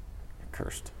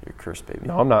 Cursed. You're cursed, baby.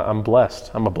 No, I'm not. I'm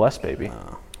blessed. I'm a blessed baby. I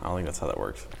don't think that's how that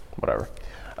works. Whatever.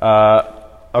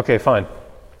 Okay, fine.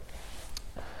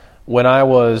 When I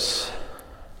was...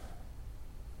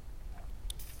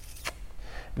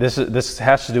 This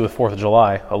has to do with 4th of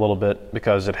July a little bit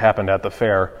because it happened at the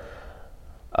fair.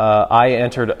 I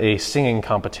entered a singing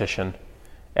competition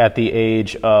at the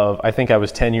age of, I think I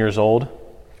was 10 years old,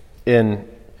 at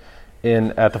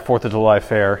the 4th of July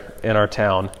fair in our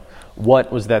town.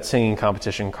 What was that singing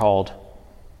competition called?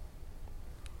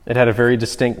 It had a very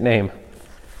distinct name.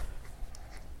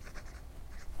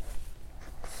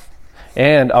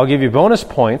 And I'll give you bonus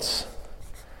points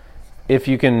if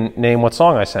you can name what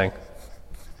song I sang.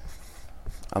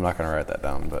 I'm not going to write that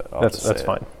down, but that's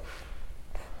fine.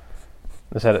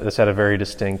 This had a very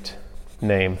distinct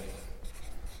name.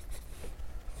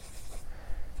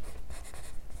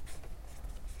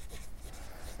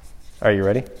 Are you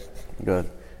ready? Good.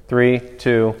 3,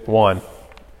 2, 1.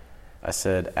 I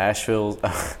said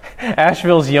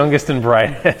Asheville's youngest and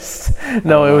brightest.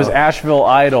 No, it was Asheville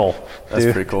Idol. That's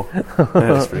pretty cool.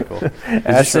 That's pretty cool.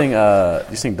 Did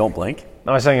you sing Don't Blink?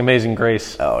 No, I sang Amazing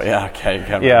Grace. Oh yeah, okay.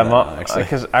 Yeah,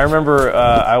 because I remember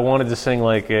I wanted to sing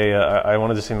like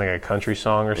a country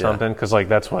song or something, because like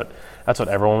that's what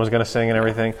everyone was going to sing and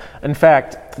everything. In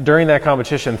fact, during that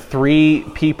competition, three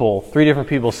different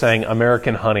people sang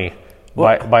 "American Honey"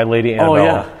 by Lady Annabelle. Oh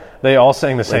yeah, they all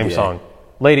sang the same song.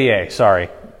 Lady A, sorry,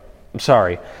 I'm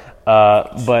sorry,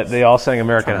 but they all sang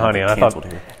 "American Honey," and I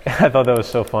thought that was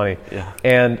so funny. Yeah,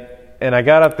 and I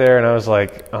got up there and I was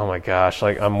like, oh my gosh,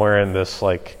 like I'm wearing this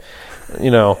like,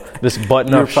 this button-up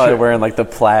shirt. You were probably wearing like the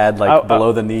plaid, like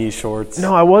below the knee shorts.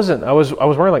 No, I wasn't. I was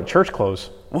wearing like church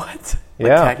clothes. What?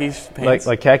 Yeah, like khaki pants?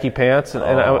 Like khaki pants, and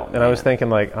I was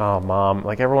thinking like, oh mom,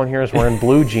 like everyone here is wearing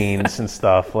blue jeans and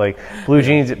stuff, like blue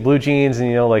jeans,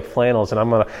 and like flannels,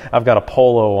 and I've got a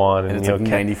polo on, and it's like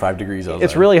 95 degrees outside.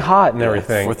 It's really hot and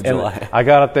everything. 4th of July. I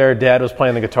got up there, Dad was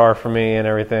playing the guitar for me and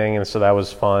everything, and so that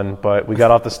was fun. But we got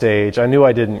off the stage. I knew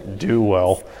I didn't do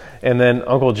well, and then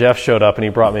Uncle Jeff showed up and he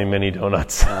brought me mini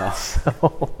donuts.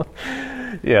 So,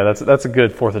 yeah, that's a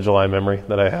good 4th of July memory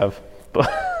that I have.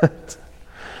 But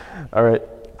all right.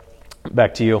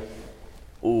 Back to you.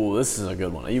 Ooh, this is a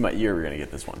good one. You're going to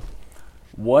get this one.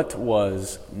 What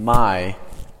was my...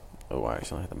 Oh, I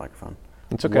accidentally hit the microphone.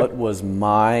 It's okay. What was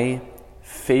my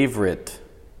favorite...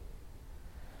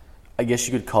 I guess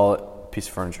you could call it piece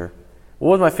of furniture.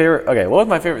 What was my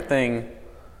favorite thing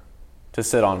to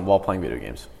sit on while playing video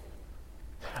games?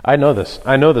 I know this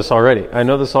already. I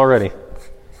know this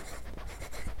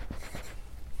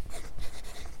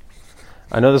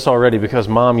already because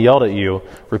Mom yelled at you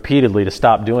repeatedly to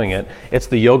stop doing it. It's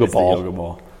the yoga ball. It's the yoga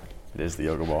ball. It is the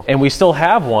yoga ball. And we still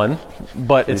have one,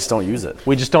 but we just don't use it.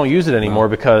 We just don't use it anymore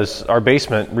because our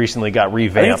basement recently got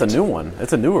revamped. I think it's a new one.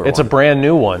 It's a newer one. It's a brand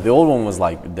new one. The old one was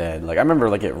like dead. Like I remember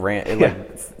like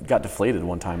it got deflated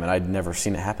one time and I'd never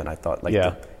seen it happen. I thought like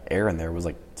the air in there was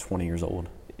like 20 years old.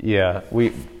 Yeah,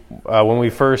 when we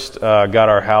first got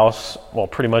our house, well,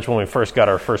 pretty much when we first got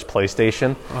our first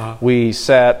PlayStation, we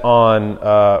sat on.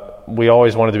 We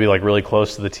always wanted to be like really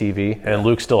close to the TV, and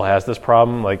Luke still has this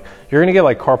problem. Like you're gonna get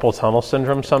like carpal tunnel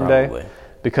syndrome someday. Probably.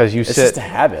 Because it's just a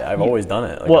habit. I've always done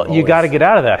it. Like you got to get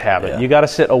out of that habit. Yeah. You got to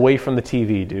sit away from the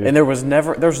TV, dude. And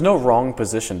there's no wrong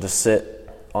position to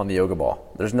sit on the yoga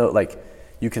ball. There's no like.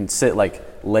 You can sit like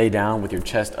lay down with your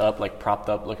chest up, like propped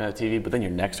up, looking at the TV, but then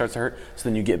your neck starts to hurt. So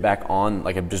then you get back on,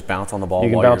 like just bounce on the ball. You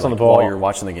can bounce on the ball while you're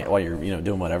watching the game, while you're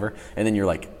doing whatever. And then you're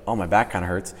like, oh, my back kind of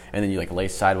hurts. And then you like lay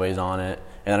sideways on it.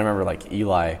 And then I remember like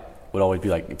Eli would always be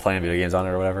like playing video games on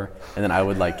it or whatever. And then I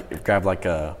would like grab like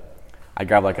a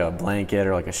blanket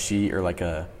or like a sheet or like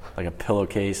a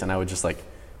pillowcase, and I would just like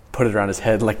put it around his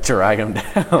head, like drag him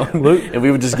down. And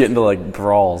we would just get into like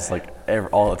brawls like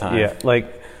all the time. Yeah,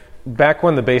 like. Back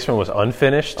when the basement was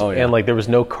unfinished and like there was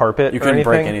no carpet, you couldn't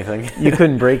break anything. You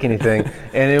couldn't break anything,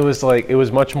 and it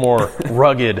was much more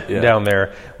rugged down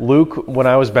there. Luke, when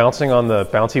I was bouncing on the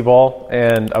bouncy ball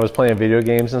and I was playing video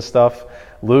games and stuff,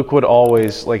 Luke would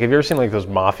always like. Have you ever seen like those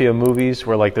mafia movies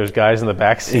where like there's guys in the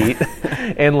back seat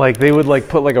and like they would like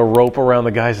put like a rope around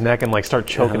the guy's neck and like start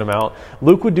choking him out?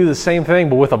 Luke would do the same thing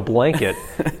but with a blanket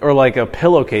or like a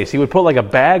pillowcase. He would put like a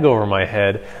bag over my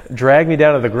head, drag me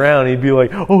down to the ground. And he'd be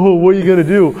like, "Oh, what are you gonna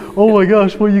do? Oh my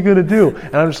gosh, what are you gonna do?"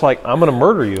 And I'm just like, "I'm gonna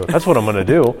murder you. That's what I'm gonna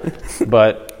do."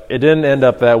 But it didn't end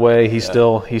up that way. He's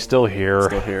still here.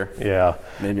 Still here. Yeah.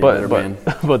 Maybe a better man.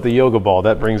 But the yoga ball,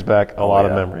 that brings back a lot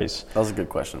of memories. That was a good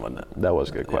question, wasn't it? That was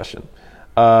a good question.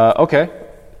 Okay.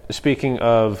 Speaking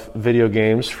of video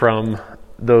games from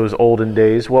those olden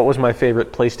days, what was my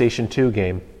favorite PlayStation 2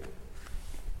 game?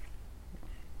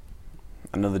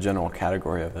 I know the general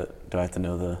category of it. Do I have to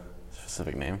know the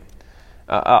specific name?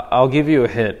 I'll give you a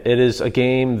hint. It is a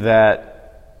game that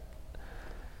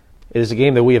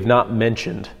we have not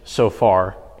mentioned so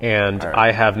far, and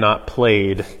I have not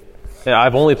played.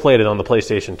 I've only played it on the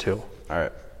PlayStation 2. All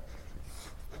right.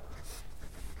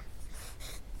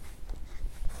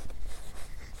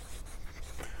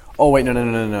 Oh wait,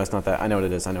 no, it's not that. I know what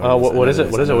it is. I know what is it?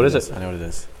 What is it? I know what it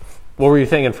is. What were you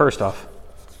thinking first off?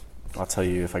 I'll tell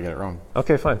you if I get it wrong.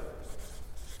 Okay, fine.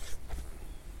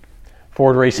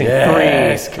 Ford Racing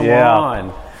 3. Come on.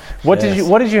 What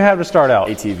did you have to start out?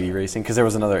 ATV racing, because there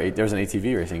was an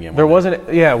ATV racing game. There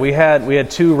wasn't. Yeah, we had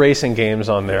 2 racing games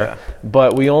on there,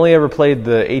 but we only ever played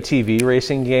the ATV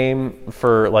racing game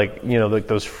for like like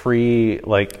those free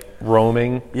like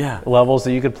roaming levels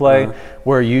that you could play,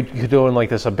 where you could go in like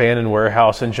this abandoned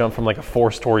warehouse and jump from like a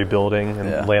 4-story building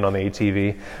and land on the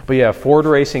ATV. But yeah, Ford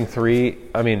Racing 3.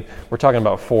 I mean, we're talking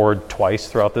about Ford twice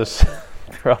throughout this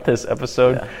throughout this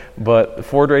episode, but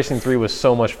Ford Racing 3 was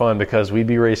so much fun because we'd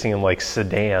be racing in like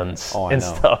sedans and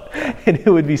stuff, and it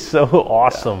would be so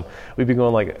awesome. Yeah. We'd be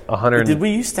going like 100. Did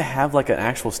we used to have like an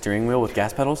actual steering wheel with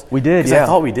gas pedals? We did, yeah. I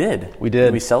thought we did. We did.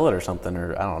 Did we sell it or something,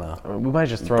 or I don't know. We might have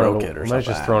just thrown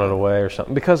it away or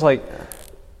something because like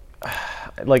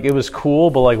it was cool,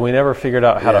 but like we never figured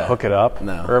out how to hook it up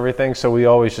or everything, so we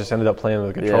always just ended up playing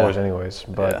with the controllers anyways.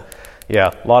 But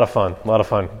yeah, a lot of fun.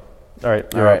 All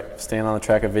right, all right. Staying on the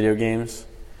track of video games.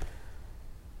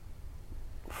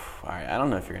 All right, I don't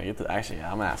know if you're gonna get this. Actually,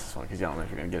 I'm gonna ask this one because I don't know if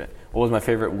you're gonna get it. What was my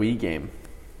favorite Wii game?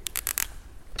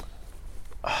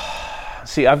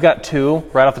 See, I've got two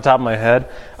right off the top of my head.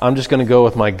 I'm just gonna go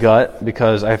with my gut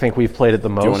because I think we've played it the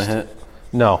most. Do you want to hint?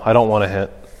 No, I don't want to hint.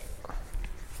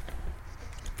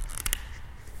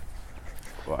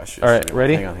 Well, all right,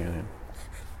 ready? Hang on.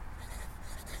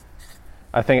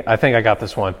 I think I got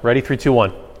this one. Ready? 3, 2,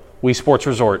 1. Wii Sports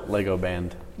Resort. Lego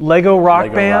Band. Lego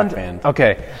Rock Band?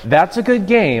 Okay, that's a good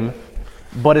game,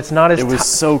 but it's not as... It was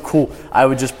so cool. I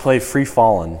would just play Free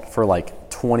Fallin' for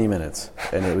like 20 minutes,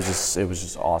 and it was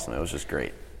just awesome. It was just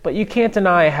great. But you can't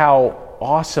deny how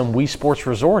awesome Wii Sports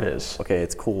Resort is. Okay,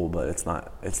 it's cool, but it's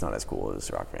not as cool as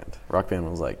Rock Band. Rock Band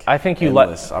was like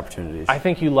endless opportunities. I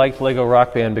think you liked Lego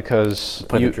Rock Band because...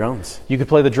 Play the drums. You could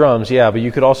play the drums, yeah, but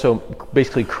you could also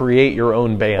basically create your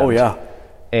own band. Oh, yeah.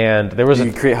 And there was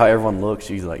you could create how everyone looks.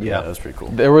 You like, that was pretty cool.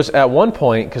 There was at one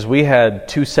point, because we had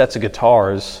 2 sets of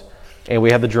guitars, and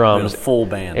we had the drums, we had a full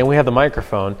band, and we had the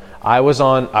microphone. I was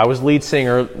lead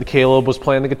singer. Caleb was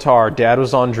playing the guitar. Dad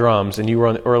was on drums, and you were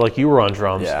on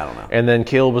drums. Yeah, I don't know. And then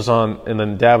Caleb was on, and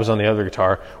then Dad was on the other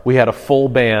guitar. We had a full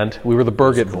band. We were the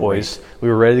Burgett Boys. We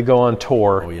were ready to go on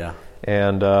tour. Oh yeah.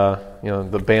 And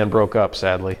the band broke up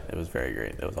sadly. It was very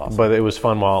great. It was awesome. But it was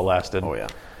fun while it lasted. Oh yeah.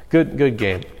 Good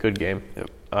game. Yep.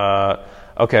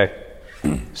 Okay.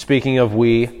 Speaking of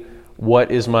Wii, what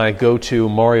is my go-to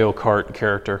Mario Kart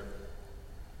character?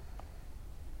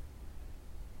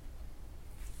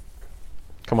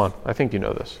 Come on, I think you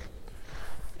know this.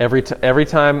 Every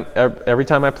time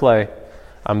I play,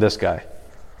 I'm this guy.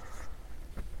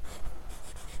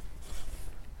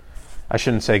 I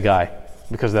shouldn't say guy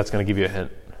because that's going to give you a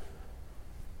hint.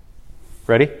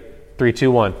 Ready? 3,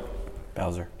 2, 1.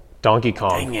 Bowser. Donkey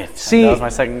Kong. Dang it. See, that was my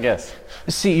second guess.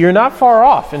 See, you're not far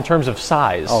off in terms of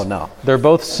size. Oh, no. They're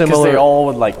both similar. Because they all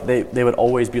would they would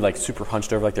always be like super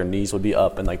hunched over, like their knees would be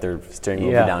up and like their steering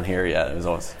wheel would be down here. Yeah, it was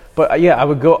always... But I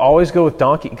would always go with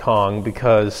Donkey Kong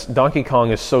because Donkey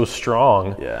Kong is so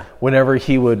strong. Yeah. Whenever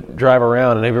he would drive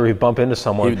around and whenever he'd bump into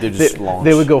someone,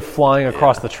 they would go flying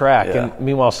across the track. Yeah. And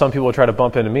meanwhile, some people would try to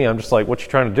bump into me. I'm just like, what you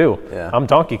trying to do? Yeah. I'm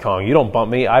Donkey Kong. You don't bump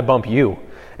me. I bump you.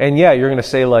 And yeah, you're going to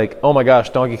say like, oh my gosh,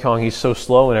 Donkey Kong, he's so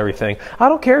slow and everything. I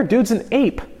don't care. Dude's an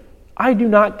ape. I do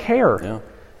not care. Yeah.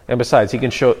 And besides, he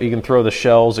can throw the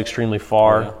shells extremely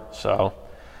far. Yeah. So,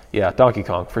 yeah, Donkey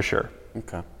Kong for sure.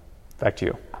 Okay. Back to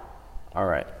you. All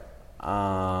right.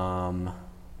 All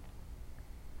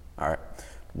right.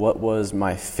 What was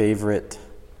my favorite?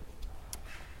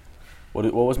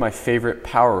 What was my favorite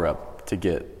power up to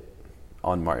get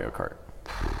on Mario Kart?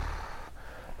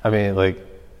 I mean, like.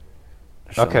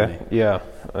 Okay. Yeah.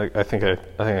 I think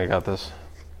I got this.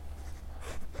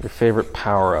 Your favorite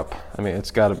power up? I mean,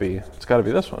 it's got to be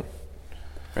this one.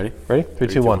 Ready? 3,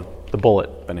 2, 1. The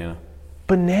bullet. Banana.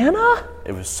 Banana?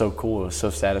 It was so cool. It was so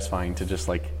satisfying to just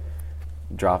like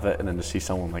drop it and then to see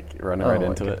someone like running right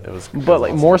into it. It was. But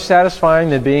like awesome. More satisfying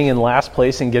than being in last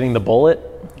place and getting the bullet.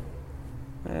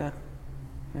 Yeah.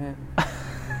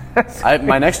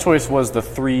 My next choice was the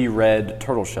 3 red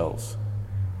turtle shells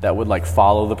that would like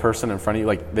follow the person in front of you.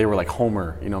 Like they were like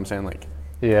Homer. You know what I'm saying? Like.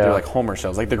 Yeah. They were like Homer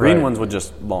shells. Like the green ones would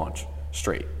just launch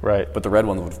straight. Right. But the red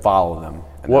ones would follow them.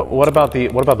 What about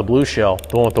the blue shell?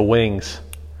 The one with the wings?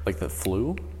 Like the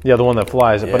flu? Yeah, the one that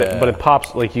flies. Yeah. But it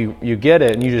pops, like you get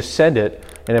it and you just send it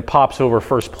and it pops over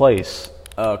first place.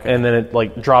 Oh, okay. And then it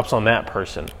like drops on that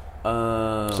person.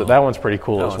 So that one's pretty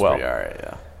cool as well. All right,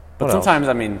 yeah. But sometimes,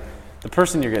 I mean, the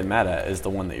person you're getting mad at is the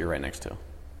one that you're right next to.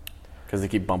 Because they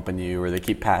keep bumping you or they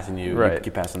keep passing you. Right. You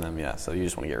keep passing them, yeah. So you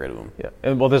just want to get rid of them. Yeah.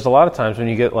 And well, there's a lot of times when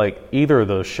you get like either of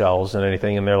those shells and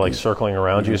anything and they're like circling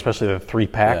around you, especially the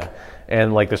 3-pack. Yeah.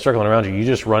 And like they're circling around you, you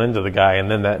just run into the guy and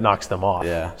then that knocks them off.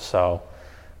 Yeah. So,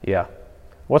 yeah.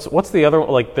 What's the other,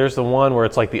 like there's the one where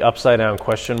it's like the upside down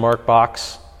question mark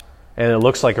box and it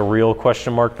looks like a real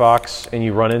question mark box and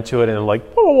you run into it and like,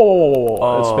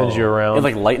 it spins you around. It's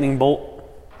like lightning bolt.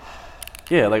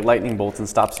 Yeah, like lightning bolts and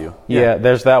stops you. Yeah,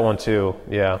 there's that one too.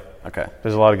 Yeah. Okay.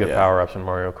 There's a lot of good power-ups in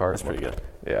Mario Kart. That's pretty good.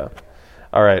 Yeah.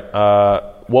 All right.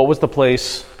 What was the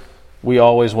place we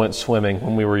always went swimming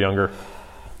when we were younger?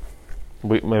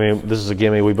 This is a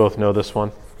gimme. We both know this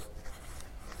one.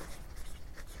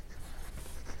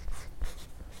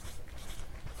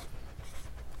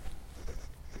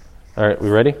 All right, we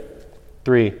ready?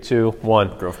 3, 2, 1.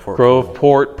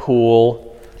 Groveport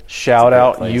Pool. Shout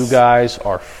out. Place. You guys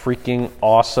are freaking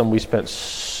awesome. We spent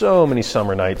so many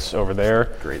summer nights over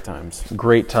there. Great times.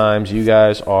 Great times. You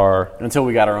guys are... Until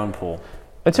we got our own pool.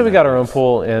 Until we got our own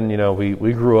pool, and,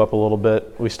 we grew up a little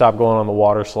bit. We stopped going on the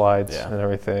water slides and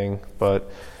everything.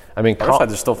 But, water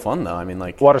slides are still fun,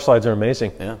 though. Water slides are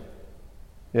amazing. Yeah.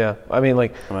 Yeah. No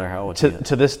matter how old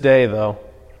to this day, though,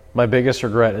 my biggest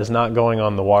regret is not going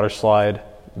on the water slide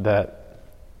that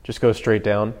just goes straight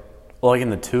down. Well, like in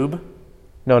the tube?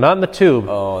 No, not in the tube.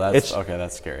 Oh, that's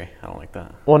scary. I don't like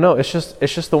that. Well, no, it's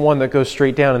just the one that goes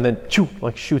straight down and then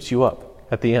shoots you up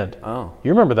at the end. Oh.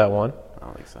 You remember that one? I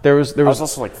don't think so. There was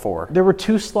also like 4. There were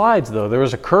 2 slides though. There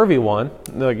was a curvy one,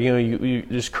 like you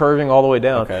just curving all the way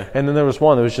down. Okay. And then there was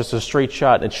one that was just a straight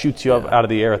shot and it shoots you up out of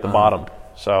the air at the bottom.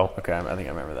 So. Okay, I think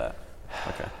I remember that.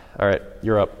 Okay. All right,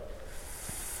 you're up.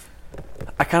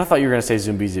 I kind of thought you were going to say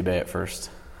Zambezi Bay at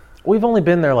first. We've only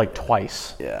been there like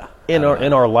twice. Yeah. In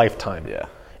our lifetime. Yeah.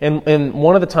 And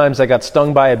one of the times I got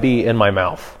stung by a bee in my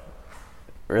mouth.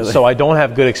 Really? So I don't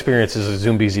have good experiences at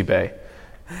Zambezi Bay.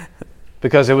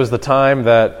 Because it was the time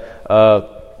that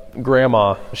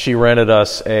Grandma, she rented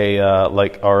us a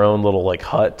our own little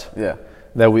hut. Yeah.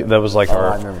 That was like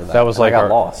our. I remember that. That was like I got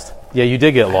lost. Yeah, you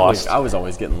did get lost. I was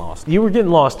always getting lost. You were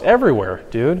getting lost everywhere,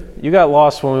 dude. You got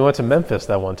lost when we went to Memphis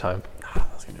that one time.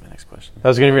 That was going to be my next question. That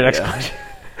was going to be your next question.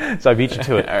 So I beat you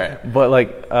to it. All right. But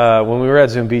when we were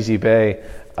at Zambezi Bay,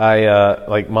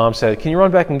 I Mom said, "Can you run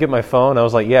back and get my phone?" I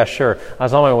was like, "Yeah, sure." I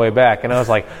was on my way back, and I was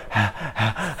like,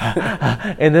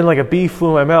 and then a bee flew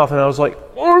in my mouth, and I was like,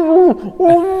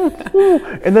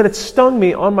 and then it stung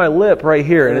me on my lip right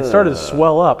here, and it started to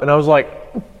swell up, and I was like,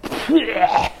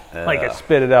 I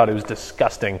spit it out. It was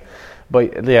disgusting.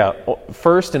 But yeah,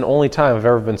 first and only time I've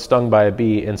ever been stung by a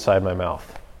bee inside my mouth.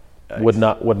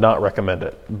 Yikes. Would not recommend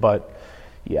it. But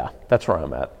yeah, that's where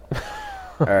I'm at.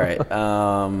 All right.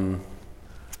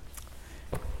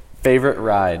 Favorite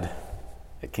ride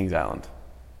at Kings Island?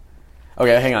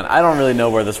 Okay, hang on. I don't really know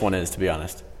where this one is, to be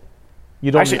honest. You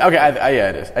don't actually? Okay, yeah,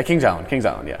 it is at Kings Island. Kings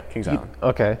Island, yeah, Kings Island.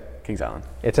 Okay. Kings Island.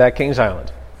 It's at Kings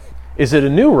Island. Is it a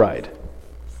new ride?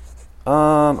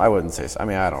 I wouldn't say so.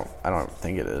 I don't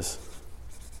think it is.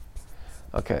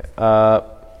 Okay.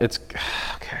 It's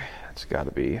okay. It's got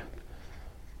to be.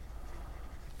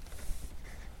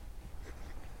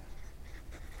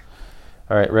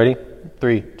 All right, ready?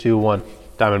 3, 2, 1.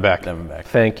 Diamondback.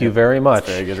 Thank you very much.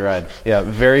 Very good ride. Yeah,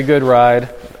 very good ride.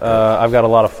 I've got a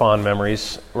lot of fond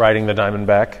memories riding the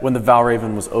Diamondback. When the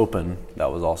Valraven was open,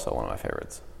 that was also one of my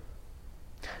favorites.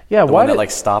 Yeah, why did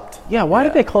it stopped? Yeah, why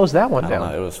did they close that one down? I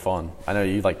don't know. It was fun. I know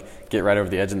you get right over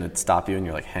the edge and it'd stop you and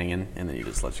you're hanging and then you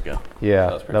just let you go.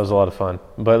 Yeah, that was a lot of fun.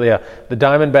 But yeah, the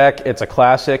Diamondback, it's a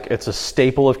classic. It's a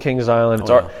staple of Kings Island.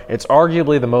 It's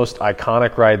arguably the most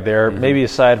iconic ride there, maybe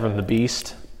aside from the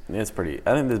Beast. Yeah, it's pretty.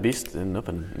 I think the Beast isn't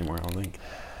open anymore. I don't think.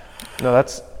 No,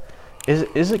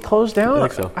 is it closed down? I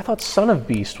think so. I thought Son of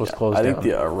Beast was closed down. I think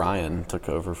the Orion took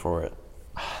over for it.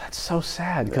 Oh, that's so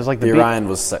sad because the Orion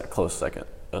was close second.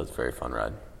 That was a very fun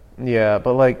ride. Yeah,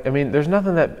 but there's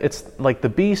nothing that it's like the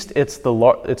Beast. It's the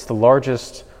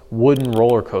largest wooden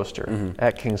roller coaster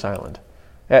at Kings Island,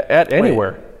 at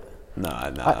anywhere. No,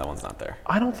 that one's not there.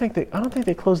 I don't think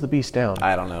they closed the Beast down.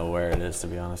 I don't know where it is, to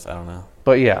be honest. I don't know.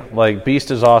 But yeah,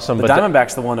 Beast is awesome. The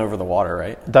Diamondback's the one over the water,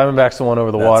 right? Diamondback's the one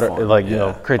over the water.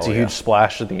 Fun. Creates a huge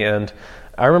splash at the end.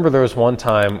 I remember there was one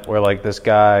time where this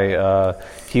guy,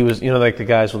 he was, the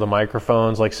guys with the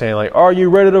microphones, saying "Are you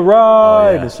ready to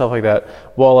ride?" and stuff like that.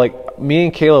 Well, me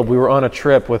and Caleb, we were on a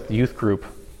trip with youth group.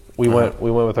 We went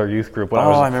with our youth group.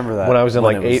 I remember that. When I was in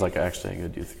it was actually a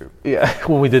good youth group. Yeah,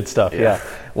 when we did stuff. Yeah.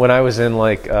 When I was in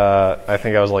I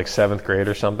think I was 7th grade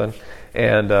or something,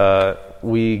 and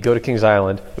we go to Kings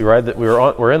Island.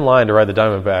 We're in line to ride the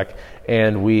Diamondback,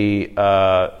 and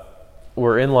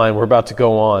we're in line. We're about to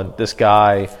go on. This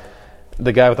guy,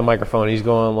 the guy with the microphone, he's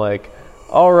going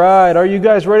 "All right, are you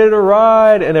guys ready to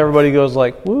ride?" And everybody goes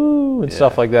 "Woo" and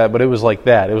stuff like that. But it was like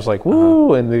that. It was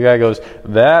 "Woo," and the guy goes,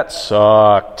 "That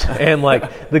sucked." And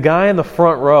the guy in the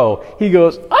front row, he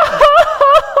goes,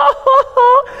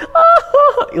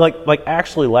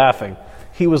 actually laughing.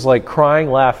 He was crying,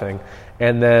 laughing,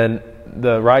 and then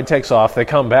the ride takes off. They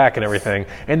come back and everything,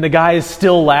 and the guy is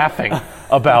still laughing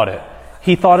about it.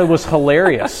 He thought it was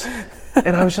hilarious.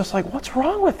 And I was just what's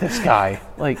wrong with this guy?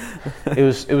 It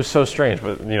was so strange,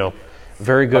 but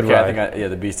Very good ride. I think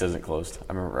the Beast isn't closed.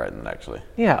 I remember riding it actually.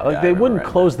 Yeah, like they wouldn't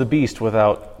close the Beast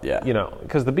without,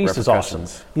 because the Beast is awesome.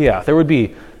 Yeah, there would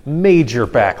be major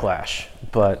backlash.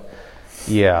 But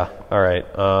yeah, all right.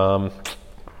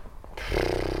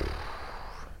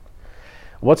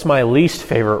 What's my least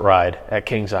favorite ride at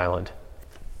Kings Island?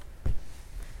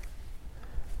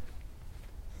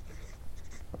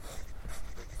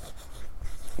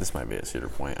 This might be at Cedar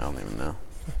Point. I don't even know.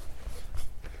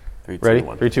 3, 2, Ready?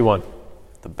 1. 3, 2, 1.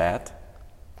 The Bat?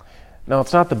 No,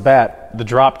 it's not the Bat. The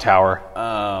Drop Tower.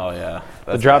 Oh, yeah.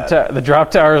 The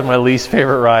Drop Tower is my least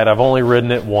favorite ride. I've only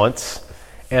ridden it once,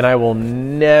 and I will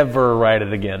never ride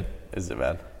it again. Is it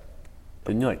bad?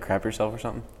 Didn't you, like, crap yourself or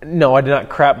something? No, I did not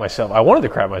crap myself. I wanted to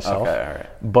crap myself. Okay, all right.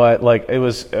 But, like, it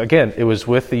was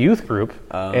with the youth group,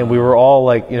 and we were all,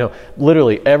 like,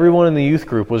 literally everyone in the youth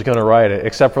group was going to ride it,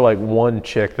 except for, like, one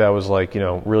chick that was, like,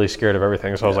 really scared of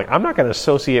everything. So I was like, I'm not going to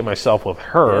associate myself with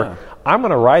her. Yeah. I'm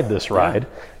going to ride this ride.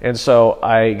 Yeah. And so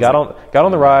I got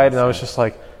on the ride, and I was just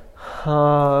like,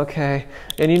 okay.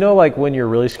 And like, when you're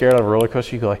really scared on a roller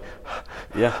coaster, you go like,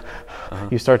 yeah.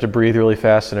 You start to breathe really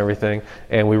fast and everything.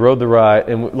 And we rode the ride,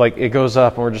 and like it goes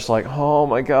up, and we're just like, oh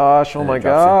my gosh.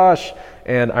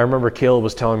 And I remember Caleb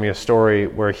was telling me a story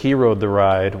where he rode the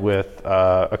ride with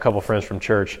a couple friends from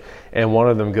church, and one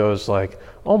of them goes like,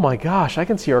 oh my gosh, I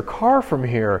can see our car from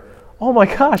here. Oh my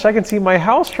gosh, I can see my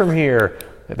house from here.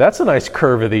 That's a nice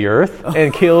curve of the earth.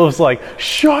 And Caleb's like,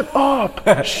 shut up.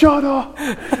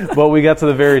 But we got to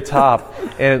the very top,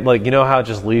 and like, how it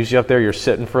just leaves you up there? You're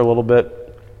sitting for a little bit.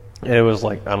 And it was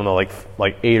like, I don't know,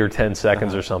 like 8 or 10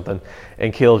 seconds or something.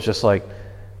 And Caleb's just like,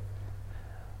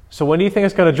 so when do you think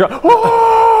it's going to drop?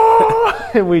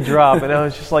 And we drop. And I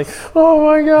was just like, oh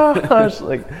my gosh.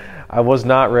 Like, I was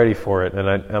not ready for it. And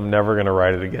I'm never going to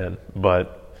ride it again.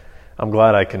 But I'm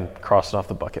glad I can cross it off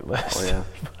the bucket list. Oh, yeah.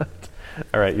 But,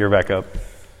 all right, you're back up.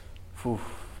 Whew,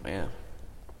 man.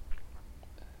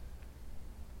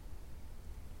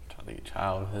 Trying to think of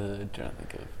childhood. Trying to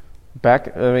think of...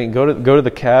 Go to the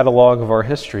catalog of our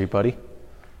history, buddy.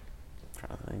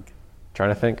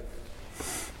 Trying to think.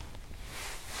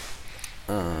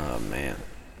 Oh, man.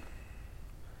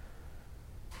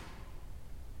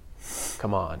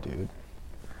 Come on, dude.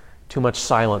 Too much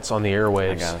silence on the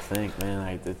airwaves. I gotta think,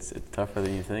 man. It's tougher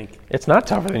than you think. It's not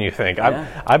tougher than you think.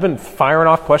 Yeah. I've been firing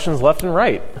off questions left and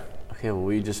right. Okay, well,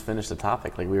 we just finished the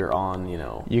topic. Like, we were on,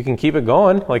 You can keep it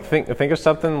going. Like, think of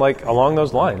something like along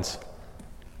those lines.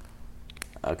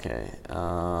 Okay.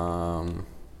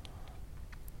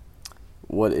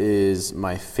 What is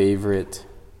my favorite?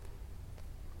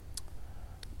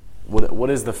 What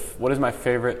is my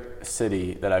favorite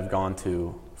city that I've gone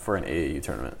to for an AAU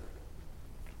tournament?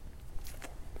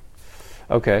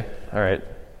 Okay. All right.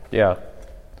 Yeah.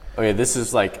 Okay. This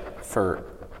is like for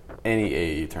any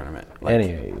AAU tournament. Like, any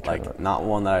AAU tournament. Like not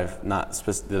one that I've not.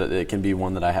 It can be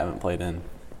one that I haven't played in.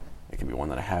 It can be one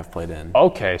that I have played in.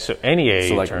 Okay, so any AAU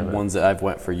so like tournament. Ones that I've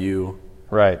went for you.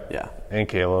 Right. Yeah. And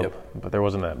Caleb. Yep. But there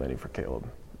wasn't that many for Caleb.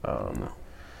 No.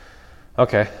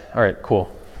 Okay. All right.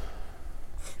 Cool.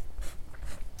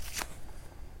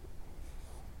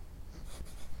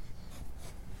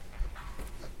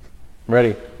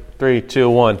 Ready? 3, 2,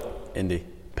 1. Indy.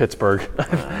 Pittsburgh.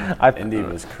 Indy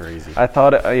was crazy. I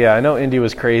thought, I know Indy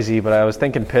was crazy, but I was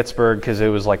thinking Pittsburgh because it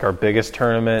was like our biggest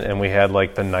tournament, and we had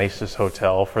like the nicest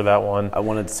hotel for that one. I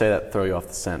wanted to say that throw you off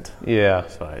the scent. Yeah.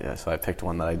 So I picked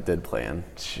one that I did play in.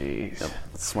 Jeez. Yep.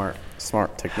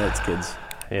 Smart. Take notes, kids.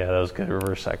 Yeah, that was good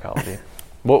reverse psychology.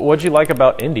 What'd you like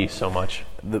about Indy so much?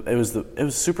 It was a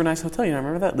super nice hotel.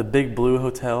 Remember that? The Big Blue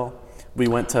Hotel. We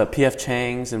went to P.F.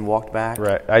 Chang's and walked back.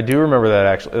 Right, I do remember that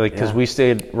actually, because we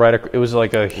stayed it was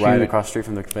like a huge, right across the street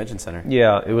from the convention center.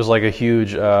 Yeah, it was like a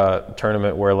huge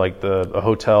tournament where like the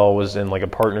hotel was in like a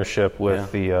partnership with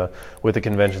the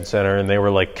convention center, and they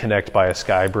were like connect by a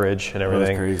sky bridge and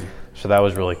everything. That was crazy. So that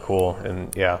was really cool,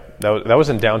 and yeah, that was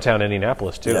in downtown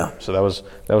Indianapolis too. Yeah. So that was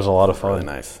a lot of fun. Really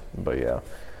nice. But yeah,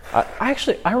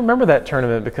 I remember that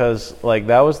tournament because like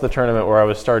that was the tournament where I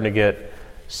was starting to get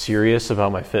serious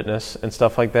about my fitness and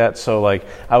stuff like that. So like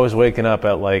I was waking up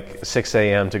at like 6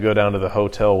 a.m. to go down to the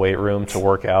hotel weight room to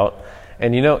work out.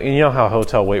 And you know how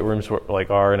hotel weight rooms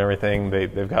are and everything.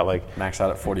 They've got like max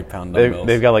out at 40-pound dumbbells.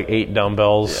 They've got like 8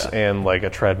 dumbbells and like a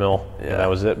treadmill, and that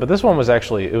was it. But this one was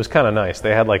it was kind of nice.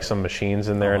 They had like some machines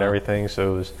in there and everything,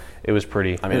 so it was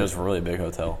pretty. I mean, it was a really big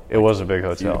hotel. It was a big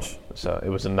hotel, huge. So it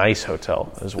was a nice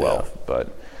hotel as well. Yeah.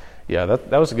 But yeah,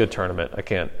 that was a good tournament. I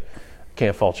can't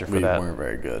fault you for that. We weren't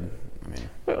very good.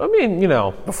 I mean,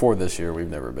 before this year, we've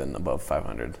never been above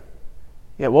 500.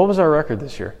 Yeah, what was our record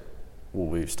this year? Well,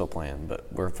 we're still playing, but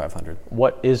we're 500.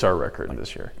 What is our record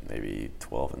this year? Maybe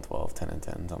 12-12,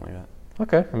 10-10, something like that.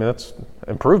 Okay, I mean that's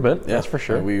improvement. Yeah, that's for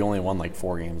sure. I mean, we only won like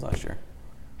 4 games last year.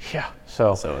 Yeah,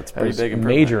 so it's pretty big improvement.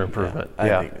 Major improvement.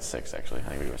 Yeah, I think it's 6 actually. I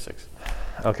think we were 6.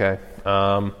 Okay.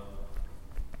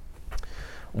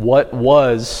 What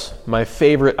was my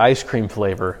favorite ice cream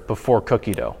flavor before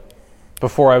cookie dough?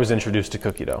 Before I was introduced to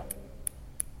cookie dough?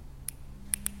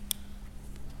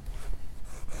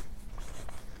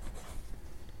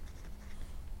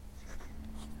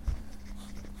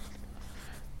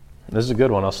 This is a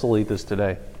good one. I'll still eat this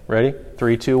today. Ready?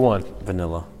 3, 2, 1.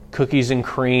 Vanilla. Cookies and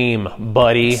cream,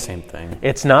 buddy. Same thing.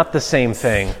 It's not the same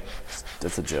thing.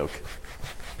 It's a joke.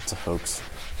 It's a hoax.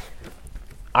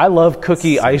 I love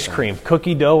cookie ice cream.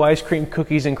 Cookie dough ice cream,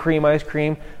 cookies and cream ice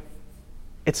cream.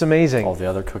 It's amazing. All the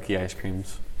other cookie ice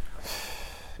creams.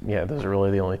 Yeah, those are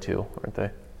really the only 2, aren't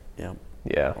they? Yeah.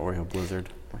 Yeah. Oreo Blizzard.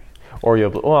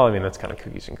 Well, I mean, that's kind of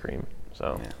cookies and cream.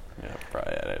 So. Yeah,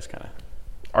 probably. That is kind of.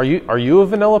 Are you a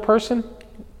vanilla person?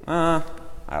 I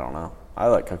don't know. I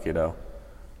like cookie dough.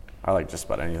 I like just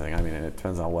about anything. I mean, it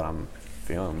depends on what I'm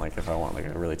feeling. Like if I want like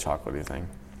a really chocolatey thing,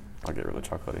 I'll get really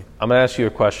chocolatey. I'm going to ask you a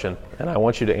question, and I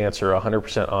want you to answer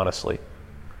 100% honestly.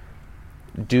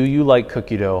 Do you like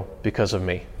cookie dough because of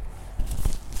me?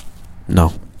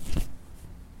 No.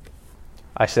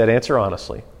 I said answer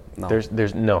honestly. No.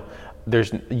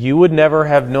 There's you would never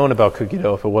have known about cookie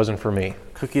dough if it wasn't for me.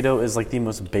 Cookie dough is like the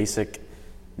most basic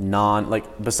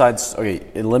besides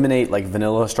eliminate like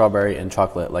vanilla, strawberry, and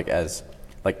chocolate as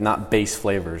not base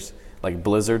flavors like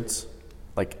blizzards,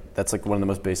 like that's like one of the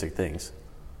most basic things.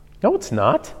 No, it's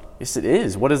not. Yes, it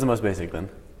is. What is the most basic then?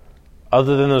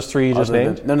 Other than those 3 you just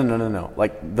named? No.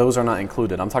 Like those are not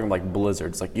included. I'm talking like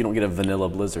blizzards. Like you don't get a vanilla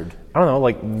blizzard. I don't know,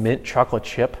 like mint chocolate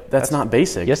chip. That's not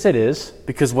basic. Yes, it is.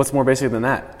 Because what's more basic than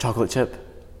that? Chocolate chip.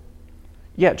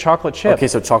 Yeah, chocolate chip. Okay,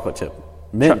 so chocolate chip.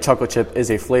 Mint chocolate chip is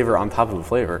a flavor on top of a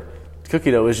flavor.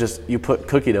 Cookie dough is just you put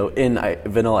cookie dough in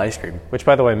vanilla ice cream. Which,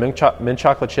 by the way, mint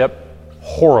chocolate chip,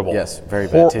 horrible. Yes, very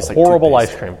bad. Tastes like horrible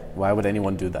toothpaste. ice cream. Why would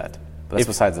anyone do that? But that's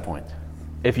besides the point.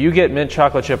 If you get mint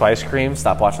chocolate chip ice cream,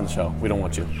 stop watching the show. We don't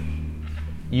want you.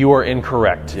 You are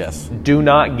incorrect. Yes. Do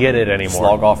not get it anymore. Just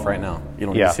log off right now. You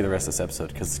don't need to see the rest of this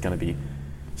episode because it's going to be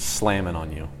slamming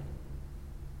on you.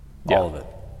 All of it.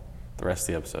 The rest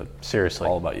of the episode. Seriously.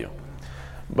 All about you.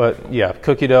 But yeah,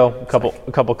 cookie dough. A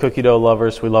couple cookie dough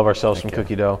lovers. We love ourselves some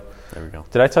cookie dough. There we go.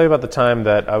 Did I tell you about the time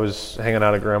that I was hanging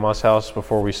out at Grandma's house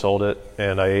before we sold it,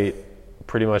 and I ate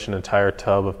pretty much an entire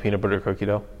tub of peanut butter cookie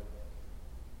dough?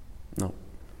 No.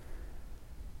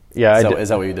 Yeah, Is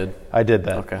that what you did? I did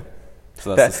that. Okay.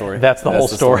 So that's the story. That's the whole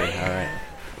story. All right.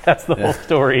 That's the whole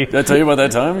story. Did I tell you about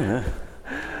that time? Yeah.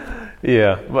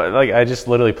 Yeah, but I just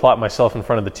literally plopped myself in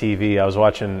front of the TV. I was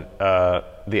watching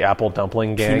the Apple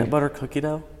Dumpling Gang. Peanut butter cookie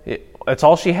dough? That's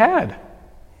all she had.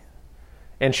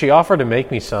 And she offered to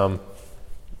make me some,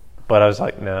 but I was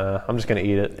like, nah, I'm just going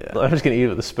to eat it. Yeah. I'm just going to eat it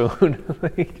with a spoon.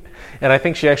 And I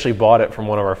think she actually bought it from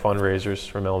one of our fundraisers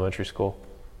from elementary school.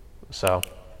 So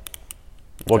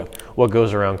what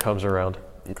goes around comes around.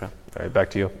 Okay. All right,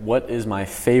 back to you. What is my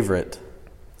favorite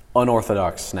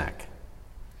unorthodox snack?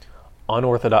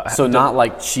 Unorthodox. So not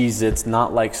like Cheez-Its,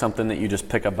 not like something that you just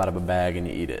pick up out of a bag and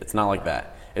you eat it. It's not like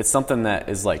that. It's something that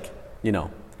is like,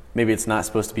 maybe it's not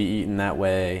supposed to be eaten that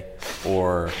way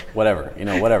or whatever,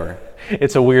 whatever.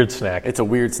 It's a weird snack. It's a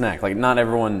weird snack. Like not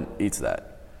everyone eats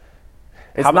that.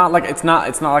 It's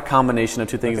not a combination of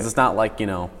two things. Okay. It's not like,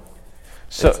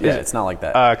 it's not like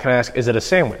that. Can I ask, is it a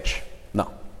sandwich?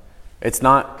 No. It's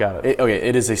not. Got it. Okay,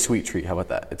 it is a sweet treat. How about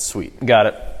that? It's sweet. Got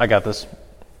it. I got this.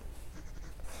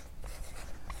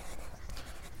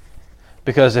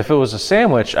 Because if it was a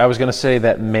sandwich, I was going to say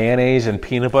that mayonnaise and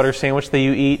peanut butter sandwich that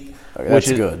you eat. Okay,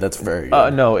 that's good. That's very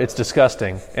good. No, it's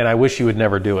disgusting, and I wish you would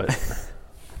never do it.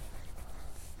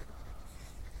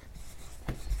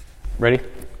 Ready?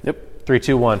 Yep. 3,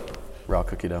 2, 1. Raw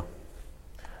cookie dough.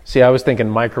 See, I was thinking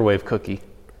microwave cookie.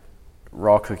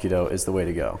 Raw cookie dough is the way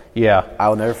to go. Yeah.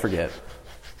 I'll never forget.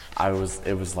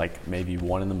 It was like maybe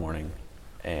 1 a.m,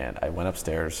 and I went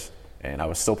upstairs, and I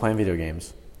was still playing video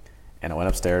games. And I went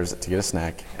upstairs to get a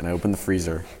snack, and I opened the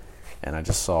freezer, and I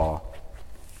just saw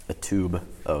a tube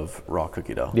of raw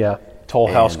cookie dough. Yeah, Toll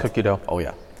House cookie dough. Oh,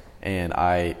 yeah. And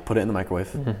I put it in the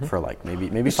microwave for like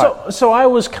maybe 5. So I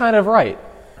was kind of right.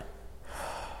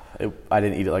 I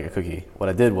didn't eat it like a cookie. What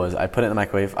I did was I put it in the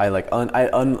microwave. I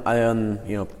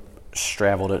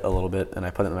straveled it a little bit, and I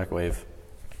put it in the microwave,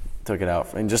 took it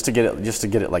out, and just to get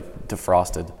it like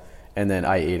defrosted, and then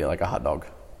I ate it like a hot dog.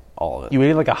 All of it. You ate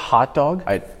it like a hot dog?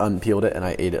 I unpeeled it and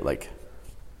I ate it like.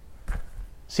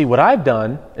 See, what I've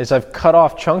done is I've cut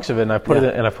off chunks of it and I put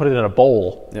it in a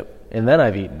bowl. Yep. And then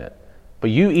I've eaten it.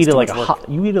 But you eat it like a hot.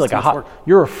 You eat it like a hot.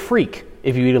 You're a freak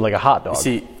if you eat it like a hot dog.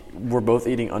 See, we're both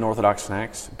eating unorthodox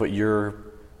snacks, but you're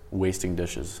wasting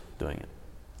dishes doing it.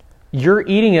 You're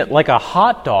eating it like a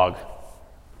hot dog.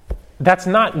 That's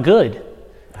not good.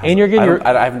 And you're getting.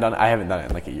 I haven't done it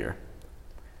in like a year.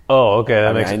 Oh, okay.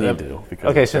 That makes sense. I need to.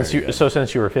 Okay,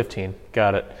 since you were 15,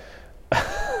 got it.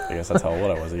 I guess that's how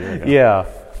old I was a year ago. Yeah.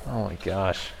 Oh my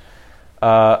gosh.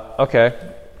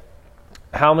 Okay.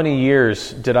 How many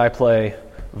years did I play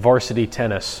varsity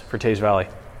tennis for Taze Valley?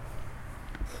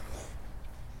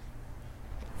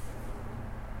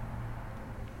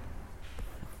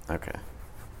 Okay.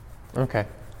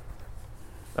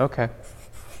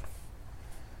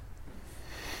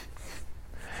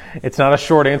 It's not a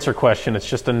short answer question. It's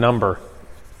just a number.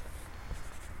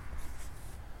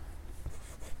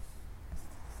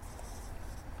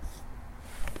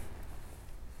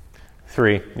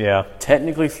 3, yeah.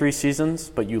 Technically 3 seasons,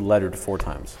 but you lettered 4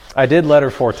 times. I did letter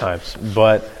 4 times,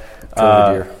 but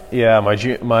COVID year. Yeah, my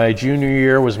junior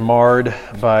year was marred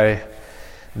by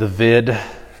the vid,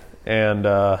 and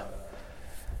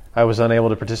I was unable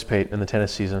to participate in the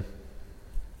tennis season.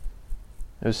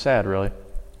 It was sad, really.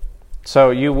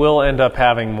 So you will end up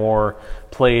having more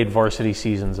played varsity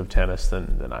seasons of tennis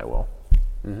than I will,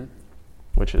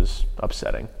 which is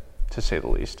upsetting, to say the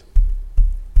least.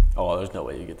 Oh, there's no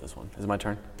way you get this one. Is it my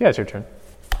turn? Yeah, it's your turn.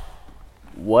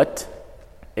 What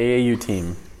AAU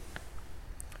team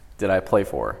did I play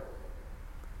for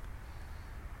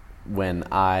when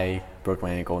I broke my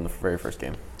ankle in the very first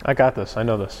game? I got this. I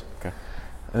know this. Okay.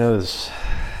 I know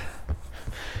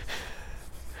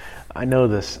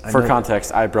this. For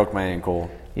context, I broke my ankle.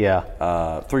 Yeah.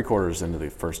 3/4 into the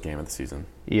first game of the season.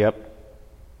 Yep.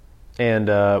 And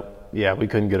we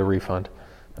couldn't get a refund.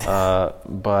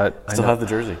 But I still have the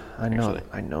jersey. I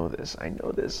know this.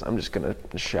 I'm just gonna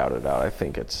shout it out. I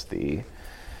think it's the.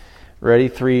 Ready?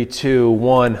 3, 2,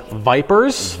 1.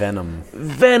 Vipers. Venom.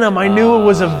 I knew it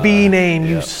was a V name.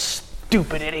 You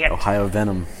stupid idiot. Ohio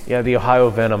Venom. Yeah, the Ohio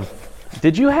Venom.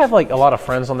 Did you have like a lot of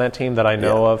friends on that team that I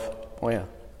know of? Oh yeah.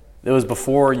 It was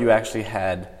before you actually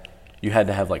had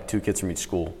to have like 2 kids from each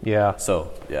school. Yeah.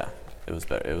 So yeah, it was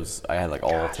better. I had like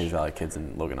all Taze Valley kids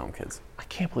and Logan Home kids. I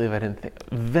can't believe I didn't think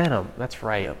Venom. That's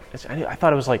right. Yep. I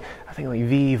thought it was like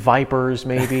V Vipers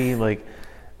maybe like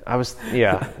I was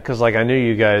because like I knew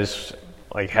you guys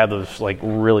like had those like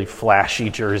really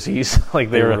flashy jerseys like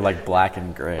they were like black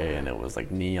and gray and it was like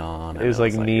neon. It was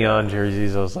like neon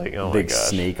jerseys. I was like, oh my gosh. Big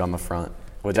snake on the front,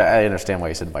 which I understand why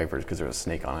you said Vipers because there was a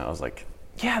snake on it. I was like,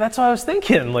 yeah, that's what I was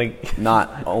thinking. Like,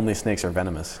 not only snakes are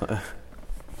venomous.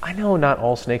 I know not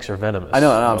all snakes are venomous. I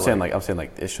know. I'm saying like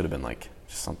it should have been like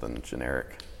just something generic.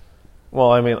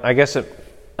 Well, I mean, I guess a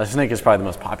snake is probably the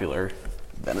most popular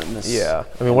venomous. Yeah.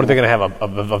 I mean, what are they going to have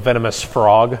a venomous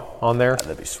frog on there?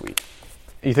 That'd be sweet.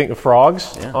 You think of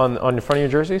frogs on the front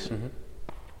of your jerseys? Mm-hmm.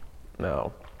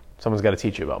 No. Someone's got to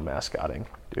teach you about mascotting,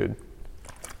 dude.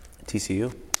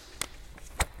 TCU.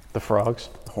 The frogs.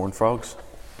 The Horned Frogs.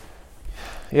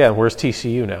 Yeah, where's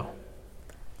TCU now?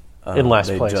 In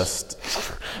last place. They just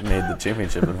made the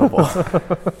championship in football.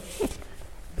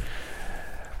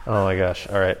 Oh my gosh!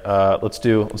 All right, let's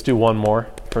do one more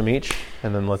from each,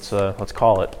 and then let's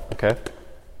call it. Okay.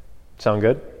 Sound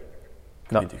good?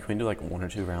 Can we do like 1 or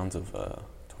 2 rounds of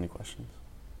 20 questions?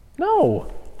 No.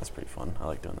 That's pretty fun. I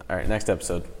like doing that. All right, next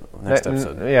episode.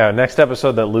 Next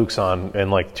episode that Luke's on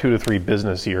in like 2 to 3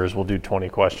 business years, we'll do 20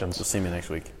 questions. You'll see me next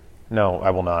week. No, I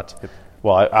will not. Yep.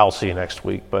 Well, I'll see you next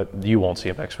week, but you won't see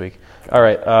him next week. All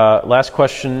right, last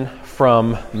question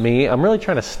from me. I'm really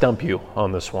trying to stump you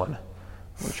on this one.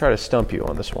 I'm going to try to stump you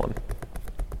on this one.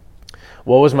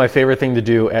 What was my favorite thing to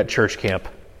do at church camp?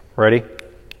 Ready?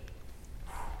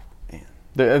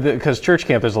 Because church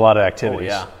camp, there's a lot of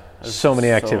activities. Oh, yeah. There's so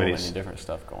many activities. So many different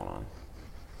stuff going on.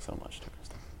 So much different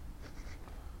stuff.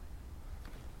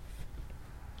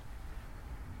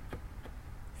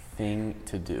 Thing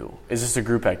to do. Is this a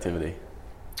group activity?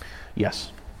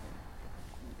 Yes.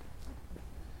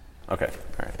 Okay.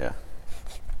 All right. Yeah.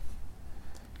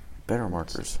 Better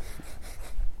markers.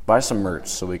 Buy some merch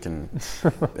so we can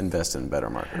invest in better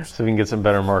markers. So we can get some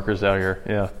better markers out here.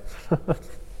 Yeah.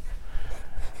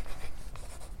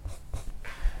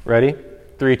 Ready?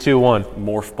 3, 2, 1.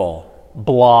 Morph ball.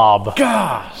 Blob.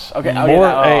 Gosh. Okay.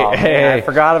 Hey, I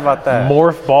forgot about that.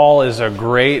 Morph ball is a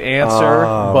great answer,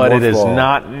 but it is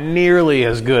not nearly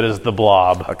as good as the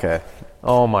blob. Okay.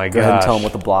 Oh my gosh. Go ahead and tell them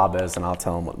what the blob is, and I'll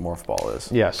tell them what morph ball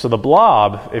is. Yeah. So the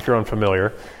blob, if you're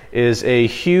unfamiliar, is a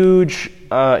huge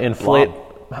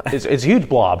It's a huge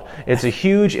blob. It's a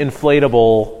huge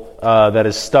inflatable that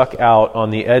is stuck out on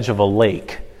the edge of a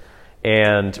lake.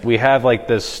 And we have like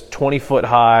this 20-foot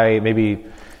high, maybe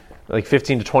like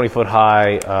 15 to 20-foot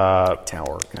high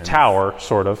tower,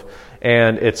 sort of.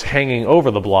 And it's hanging over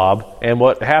the blob. And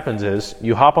what happens is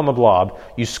you hop on the blob,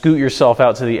 you scoot yourself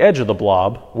out to the edge of the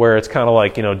blob where it's kind of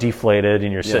like, deflated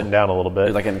and you're sitting down a little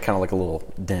bit. Like in kind of like a little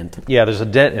dent. Yeah, there's a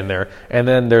dent in there. And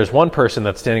then there's one person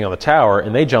that's standing on the tower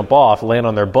and they jump off, land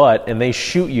on their butt, and they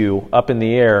shoot you up in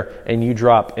the air and you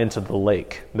drop into the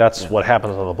lake. That's what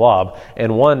happens on the blob.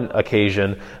 And one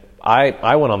occasion,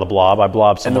 I went on the blob. I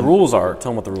blobbed someone. And the rules are, tell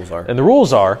them what the rules are. And the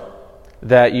rules are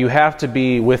that you have to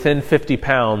be within 50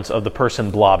 pounds of the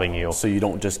person blobbing you. So you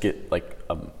don't just get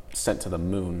sent to the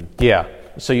moon. Yeah.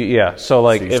 So you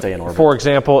stay in orbit. For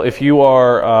example, if you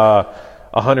are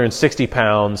 160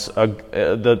 pounds,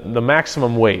 the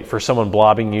maximum weight for someone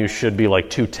blobbing you should be like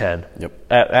 210.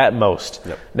 Yep. At most.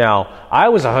 Yep. Now, I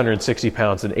was 160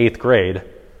 pounds in 8th grade.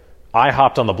 I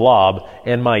hopped on the blob,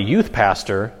 and my youth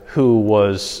pastor, who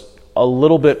was a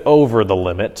little bit over the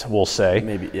limit, we'll say.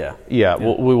 Maybe, yeah. Yeah,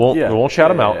 we won't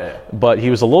shout him out, but he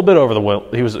was a little bit over the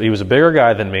he was a bigger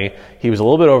guy than me. He was a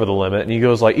little bit over the limit, and he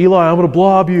goes like, "Eli, I'm going to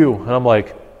blob you," and I'm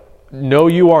like, "No,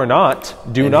 you are not.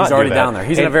 Do not." He's already down there.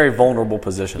 He's in a very vulnerable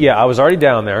position. Yeah, I was already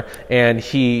down there, and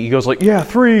he goes like, "Yeah,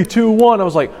 3, 2, 1." I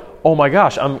was like, "Oh my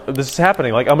gosh, this is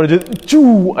happening! Like I'm going to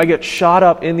do." I get shot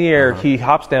up in the air. He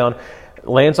hops down,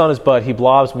 lands on his butt, he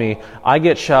blobs me. I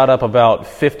get shot up about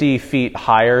 50 feet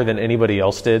higher than anybody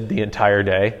else did the entire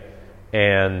day.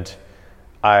 And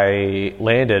I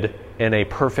landed in a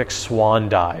perfect swan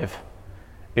dive.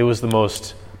 It was the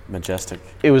most majestic.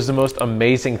 It was the most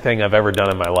amazing thing I've ever done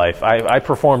in my life. I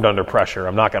performed under pressure,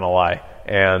 I'm not going to lie.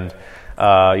 And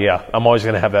I'm always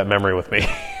going to have that memory with me.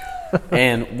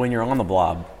 And when you're on the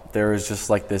blob, there is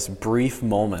just like this brief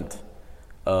moment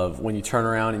of when you turn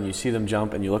around and you see them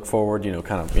jump and you look forward,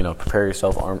 prepare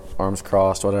yourself, arms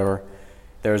crossed, whatever.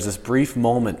 There's this brief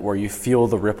moment where you feel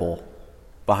the ripple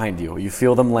behind you. You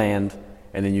feel them land,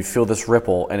 and then you feel this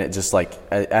ripple, and it just like,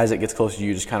 as it gets closer to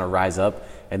you, just kind of rise up,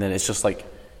 and then it's just like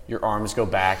your arms go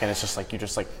back, and it's just like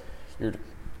your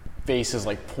face is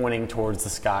like pointing towards the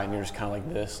sky, and you're just kind of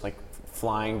like this, like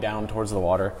flying down towards the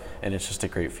water, and it's just a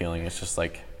great feeling. It's just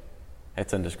like,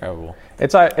 it's indescribable.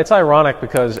 It's ironic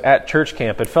because at church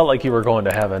camp, it felt like you were going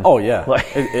to heaven. Oh, yeah.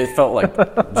 It felt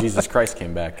like Jesus Christ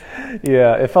came back.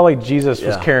 Yeah, it felt like Jesus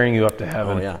was carrying you up to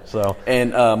heaven. Oh, yeah. So.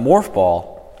 And Morph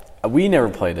Ball, we never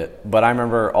played it, but I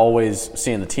remember always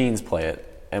seeing the teens play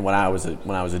it. And when I was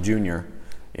a junior,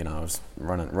 I was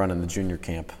running the junior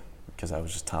camp because I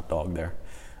was just top dog there.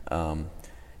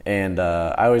 And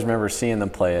I always remember seeing them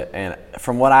play it. And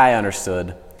from what I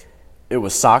understood, it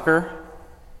was soccer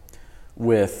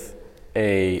with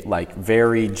a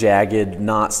very jagged,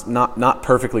 not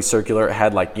perfectly circular. It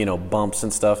had bumps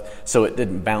and stuff, so it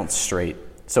didn't bounce straight.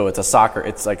 So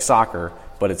it's like soccer,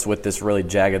 but it's with this really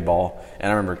jagged ball.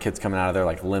 And I remember kids coming out of there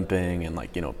limping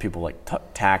and people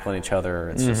tackling each other.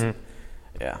 It's just,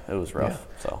 it was rough.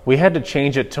 Yeah. So we had to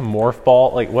change it to Morph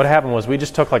Ball. What happened was we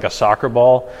just took a soccer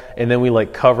ball and then we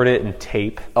covered it in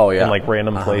tape. Oh yeah, in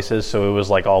random places, so it was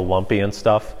all lumpy and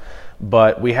stuff.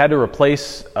 But we had to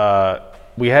replace.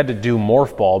 We had to do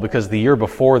Morph Ball because the year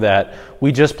before that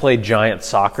we just played giant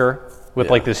soccer with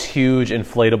this huge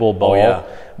inflatable ball. Oh, yeah.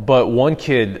 But one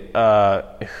kid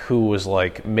who was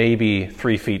maybe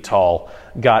 3 feet tall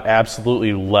got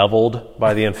absolutely leveled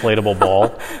by the inflatable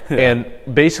ball and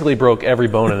basically broke every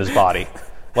bone in his body.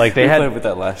 They played with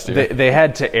that last year. They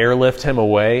had to airlift him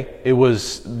away. It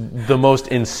was the most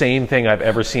insane thing I've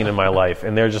ever seen in my life.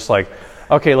 And they're just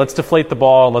okay, let's deflate the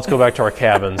ball and let's go back to our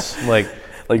cabins.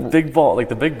 Big ball,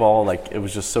 the big ball, it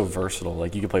was just so versatile.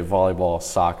 You could play volleyball,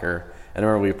 soccer. And I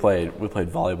remember we played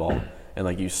volleyball,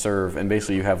 and you serve, and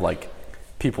basically you have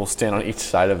people stand on each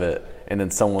side of it, and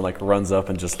then someone runs up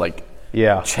and just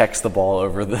checks the ball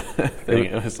over the thing.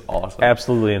 It was awesome.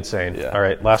 Absolutely insane. Yeah. All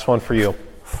right, last one for you.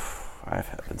 I've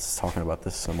been talking about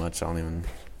this so much, I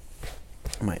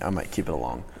might keep it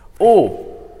along.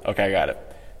 Oh, okay, I got it.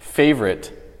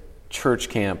 Favorite church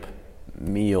camp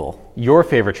meal. Your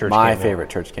favorite church camp meal. My favorite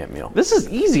church camp meal. This is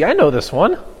easy. I know this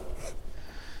one.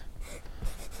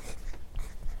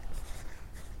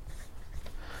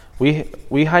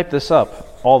 We hype this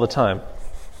up all the time.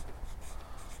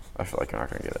 I feel like you're not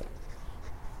going to get it.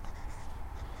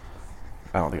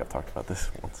 I don't think I've talked about this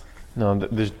once. No,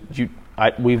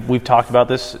 we've talked about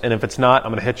this, and if it's not, I'm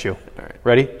going to hit you. All right.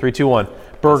 Ready? 3, 2, 1.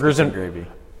 Burgers and gravy.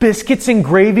 Biscuits and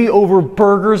gravy over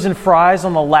burgers and fries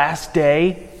on the last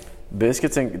day?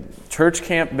 Church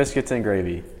camp biscuits and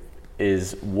gravy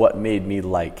is what made me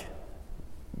like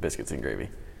biscuits and gravy.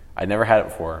 I never had it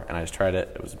before, and I just tried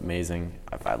it. It was amazing.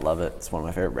 I love it. It's one of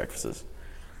my favorite breakfasts.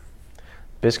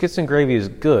 Biscuits and gravy is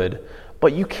good,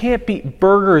 but you can't beat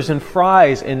burgers and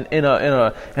fries in a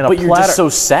platter. But you're just so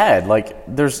sad.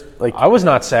 I was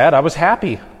not sad. I was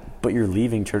happy. But you're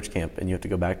leaving church camp, and you have to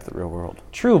go back to the real world.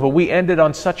 True, but we ended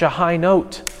on such a high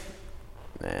note.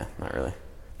 Nah, not really.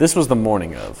 This was the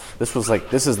morning of. This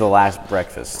is the last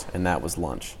breakfast, and that was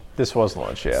lunch. This was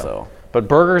lunch, yeah. So. But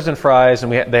burgers and fries,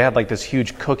 and they had like this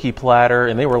huge cookie platter,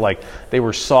 and they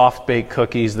were soft baked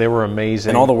cookies. They were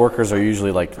amazing. And all the workers are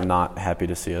usually like not happy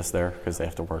to see us there because they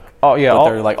have to work. Oh yeah, but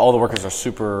they're like all the workers are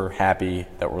super happy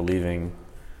that we're leaving.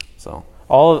 So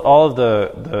all of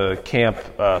the camp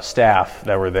staff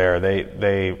that were there,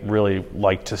 they really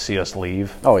liked to see us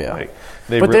leave. Oh yeah,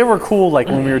 they were cool. Like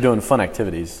when we were doing fun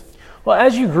activities. Well,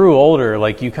 as you grew older,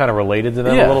 like you kind of related to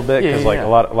them a little bit because a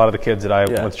lot of the kids that I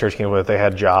went to church camp with, they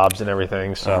had jobs and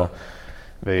everything. So,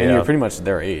 and you're pretty much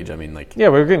their age. I mean, like we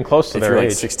were getting close to their age. If you're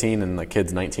like 16 and the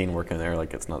kid's 19 working there,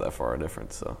 like it's not that far a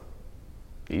difference. So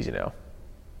easy now.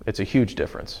 It's a huge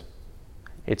difference.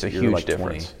 It's a huge like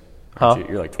difference. 20.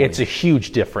 You're like 20. It's a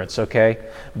huge difference. Okay,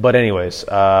 but anyways,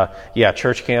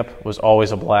 church camp was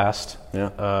always a blast.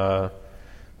 Yeah.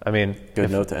 I mean, good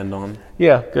note to end on.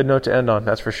 Yeah, good note to end on.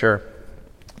 That's for sure.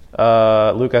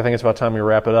 Luke, I think it's about time we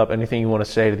wrap it up. Anything you want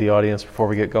to say to the audience before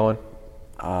we get going?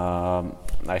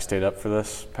 I stayed up for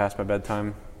this past my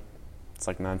bedtime. It's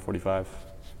like 9:45.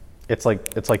 It's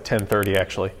like 10:30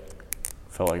 actually.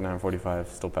 Felt like 9:45.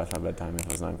 Still past my bedtime.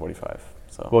 It was 9:45.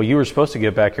 So. Well, you were supposed to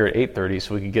get back here at 8:30,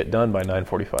 so we could get done by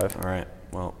 9:45. All right.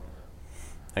 Well,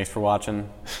 thanks for watching.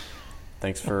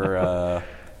 Thanks for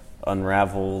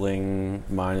unraveling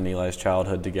mine and Eli's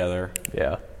childhood together.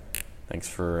 Yeah. Thanks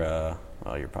for.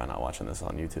 Well, you're probably not watching this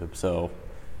on YouTube, so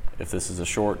if this is a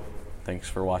short, thanks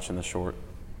for watching the short.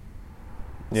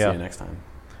 See you next time.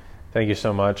 Thank you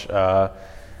so much. I'm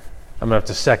going to have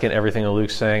to second everything that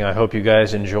Luke's saying. I hope you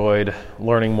guys enjoyed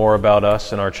learning more about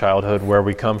us and our childhood, where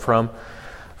we come from.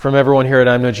 From everyone here at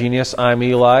I'm No Genius, I'm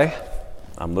Eli.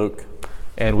 I'm Luke.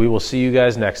 And we will see you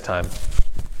guys next time.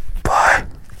 Bye.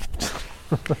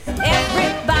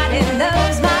 Everybody loves